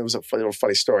tried one. That was a little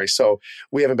funny story. So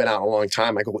we haven't been out in a long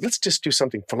time. I go, well, let's just do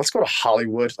something fun. Let's go to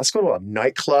Hollywood. Let's go to a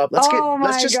nightclub. Let's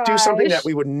just do something that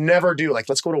we would never do. Like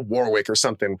let's go to Warwick or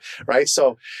something, right?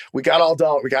 So we got all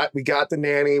done. We got the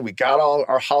nanny. We got all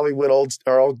our Hollywood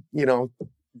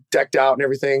decked out and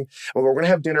everything. And we're going to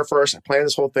have dinner first. I planned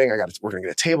this whole thing. We're going to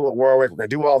get a table at Warwick. We're going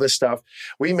to do all this stuff.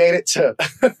 We made it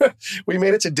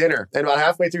to dinner. And about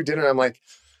halfway through dinner, I'm like,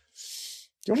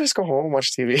 do you want to just go home and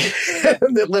watch TV?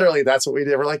 And literally, that's what we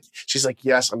did. She's like,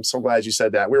 yes, I'm so glad you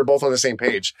said that. We were both on the same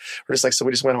page. We're just like, so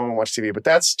we just went home and watched TV. But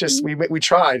that's just, we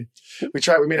tried.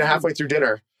 We made it halfway through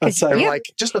dinner. That's And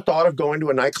like, just the thought of going to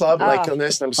a nightclub like on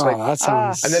this, and I'm just like, that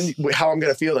sounds. and then how I'm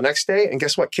going to feel the next day. And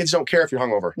guess what? Kids don't care if you're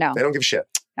hungover. No. They don't give a shit.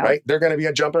 No. Right? They're going to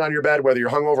be jumping on your bed whether you're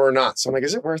hungover or not. So I'm like,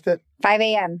 is it worth it? 5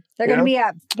 a.m. They're going to be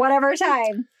up whatever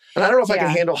time. And I don't know if I can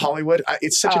Yeah. handle Hollywood.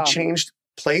 It's such a changed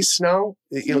place now.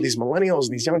 These millennials,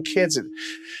 these young kids,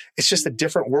 it's just a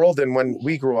different world than when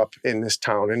we grew up in this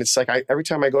town. And it's like every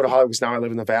time I go to Hollywood, because now I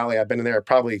live in the Valley, I've been in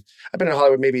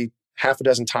Hollywood maybe half a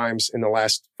dozen times in the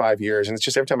last 5 years. And it's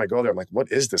just every time I go there, I'm like,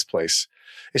 what is this place?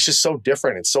 It's just so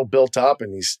different. It's so built up,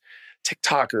 and these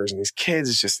TikTokers and these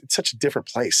kids, it's such a different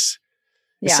place.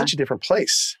 It's such a different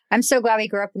place. I'm so glad we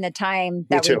grew up in the time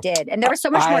that we did. And there was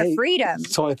so much more freedom.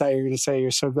 Totally thought you were going to say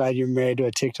you're so glad you're married to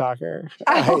a TikToker.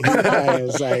 Oh. I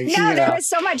was like, There was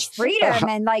so much freedom,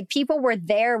 and like people were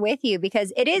there with you,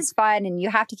 because it is fun and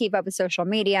you have to keep up with social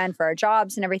media and for our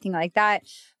jobs and everything like that.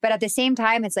 But at the same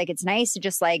time, it's like, it's nice to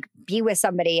just like be with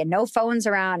somebody and no phones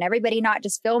around, everybody not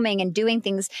just filming and doing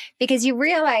things, because you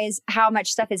realize how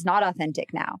much stuff is not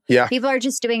authentic now. Yeah. People are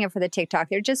just doing it for the TikTok.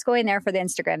 They're just going there for the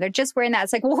Instagram. They're just wearing that.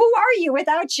 It's like, well, who are you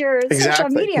without your social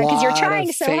media? Because you're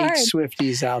trying so fake hard.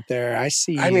 Swifties out there. I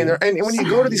see. I mean, and when you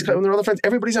go to these, when they're other friends,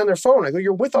 everybody's on their phone. I go,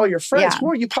 you're with all your friends. Yeah. Who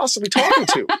are you possibly talking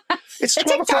to? It's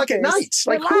 12 o'clock at TikTokers. night.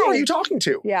 Like, They're who are live. you talking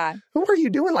to? Yeah. Who are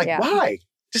you doing? Like, Yeah. why?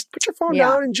 just put your phone Yeah.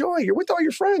 down, enjoy. You're with all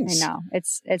your friends. I know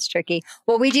it's tricky.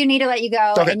 Well, we do need to let you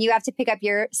go, Okay. and you have to pick up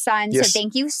your son. Yes. So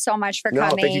thank you so much for No,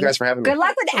 coming. thank you guys for having me. Good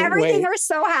luck with everything. Wait. We're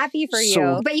so happy for you.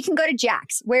 So- But you can go to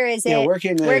Jack's. Where is Yeah, it? where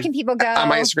can people go? On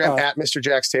my Instagram, Oh. at Mr.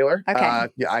 Jax Taylor. Okay.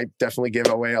 Yeah, I definitely give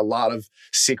away a lot of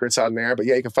secrets on there. But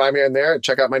yeah, you can find me on there and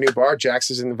check out my new bar. Jax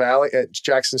is in the Valley, at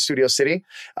Jackson Studio City.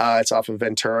 It's off of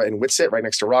Ventura and Whitsett, right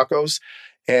next to Rocco's.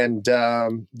 And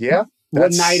yeah.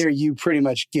 What night are you pretty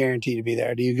much guaranteed to be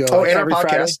there? Do you go Oh, and our every podcast,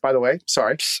 Friday? by the way.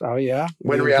 Sorry. Oh, yeah.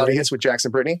 When You Reality agree? Hits with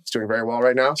Jackson Brittany. It's doing very well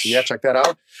right now. So yeah, check that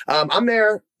out. I'm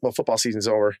there. Well, football season's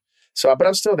over. So, but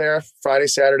I'm still there Friday,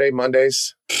 Saturday,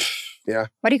 Mondays. Yeah.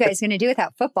 What are you guys going to do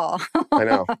without football? I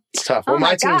know. It's tough. Oh Well, my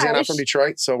my team's in. I'm gosh. from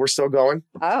Detroit, so we're still going.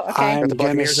 Oh, okay. I'm Got the gonna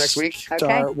Buccaneers next week. start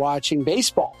Okay. watching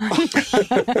baseball.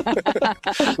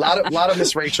 A lot of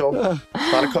Miss Rachel, a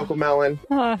lot of Coco Melon,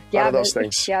 a lot of those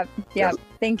things. Yep.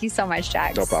 Thank you so much,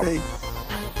 Jax. No problem. Hey.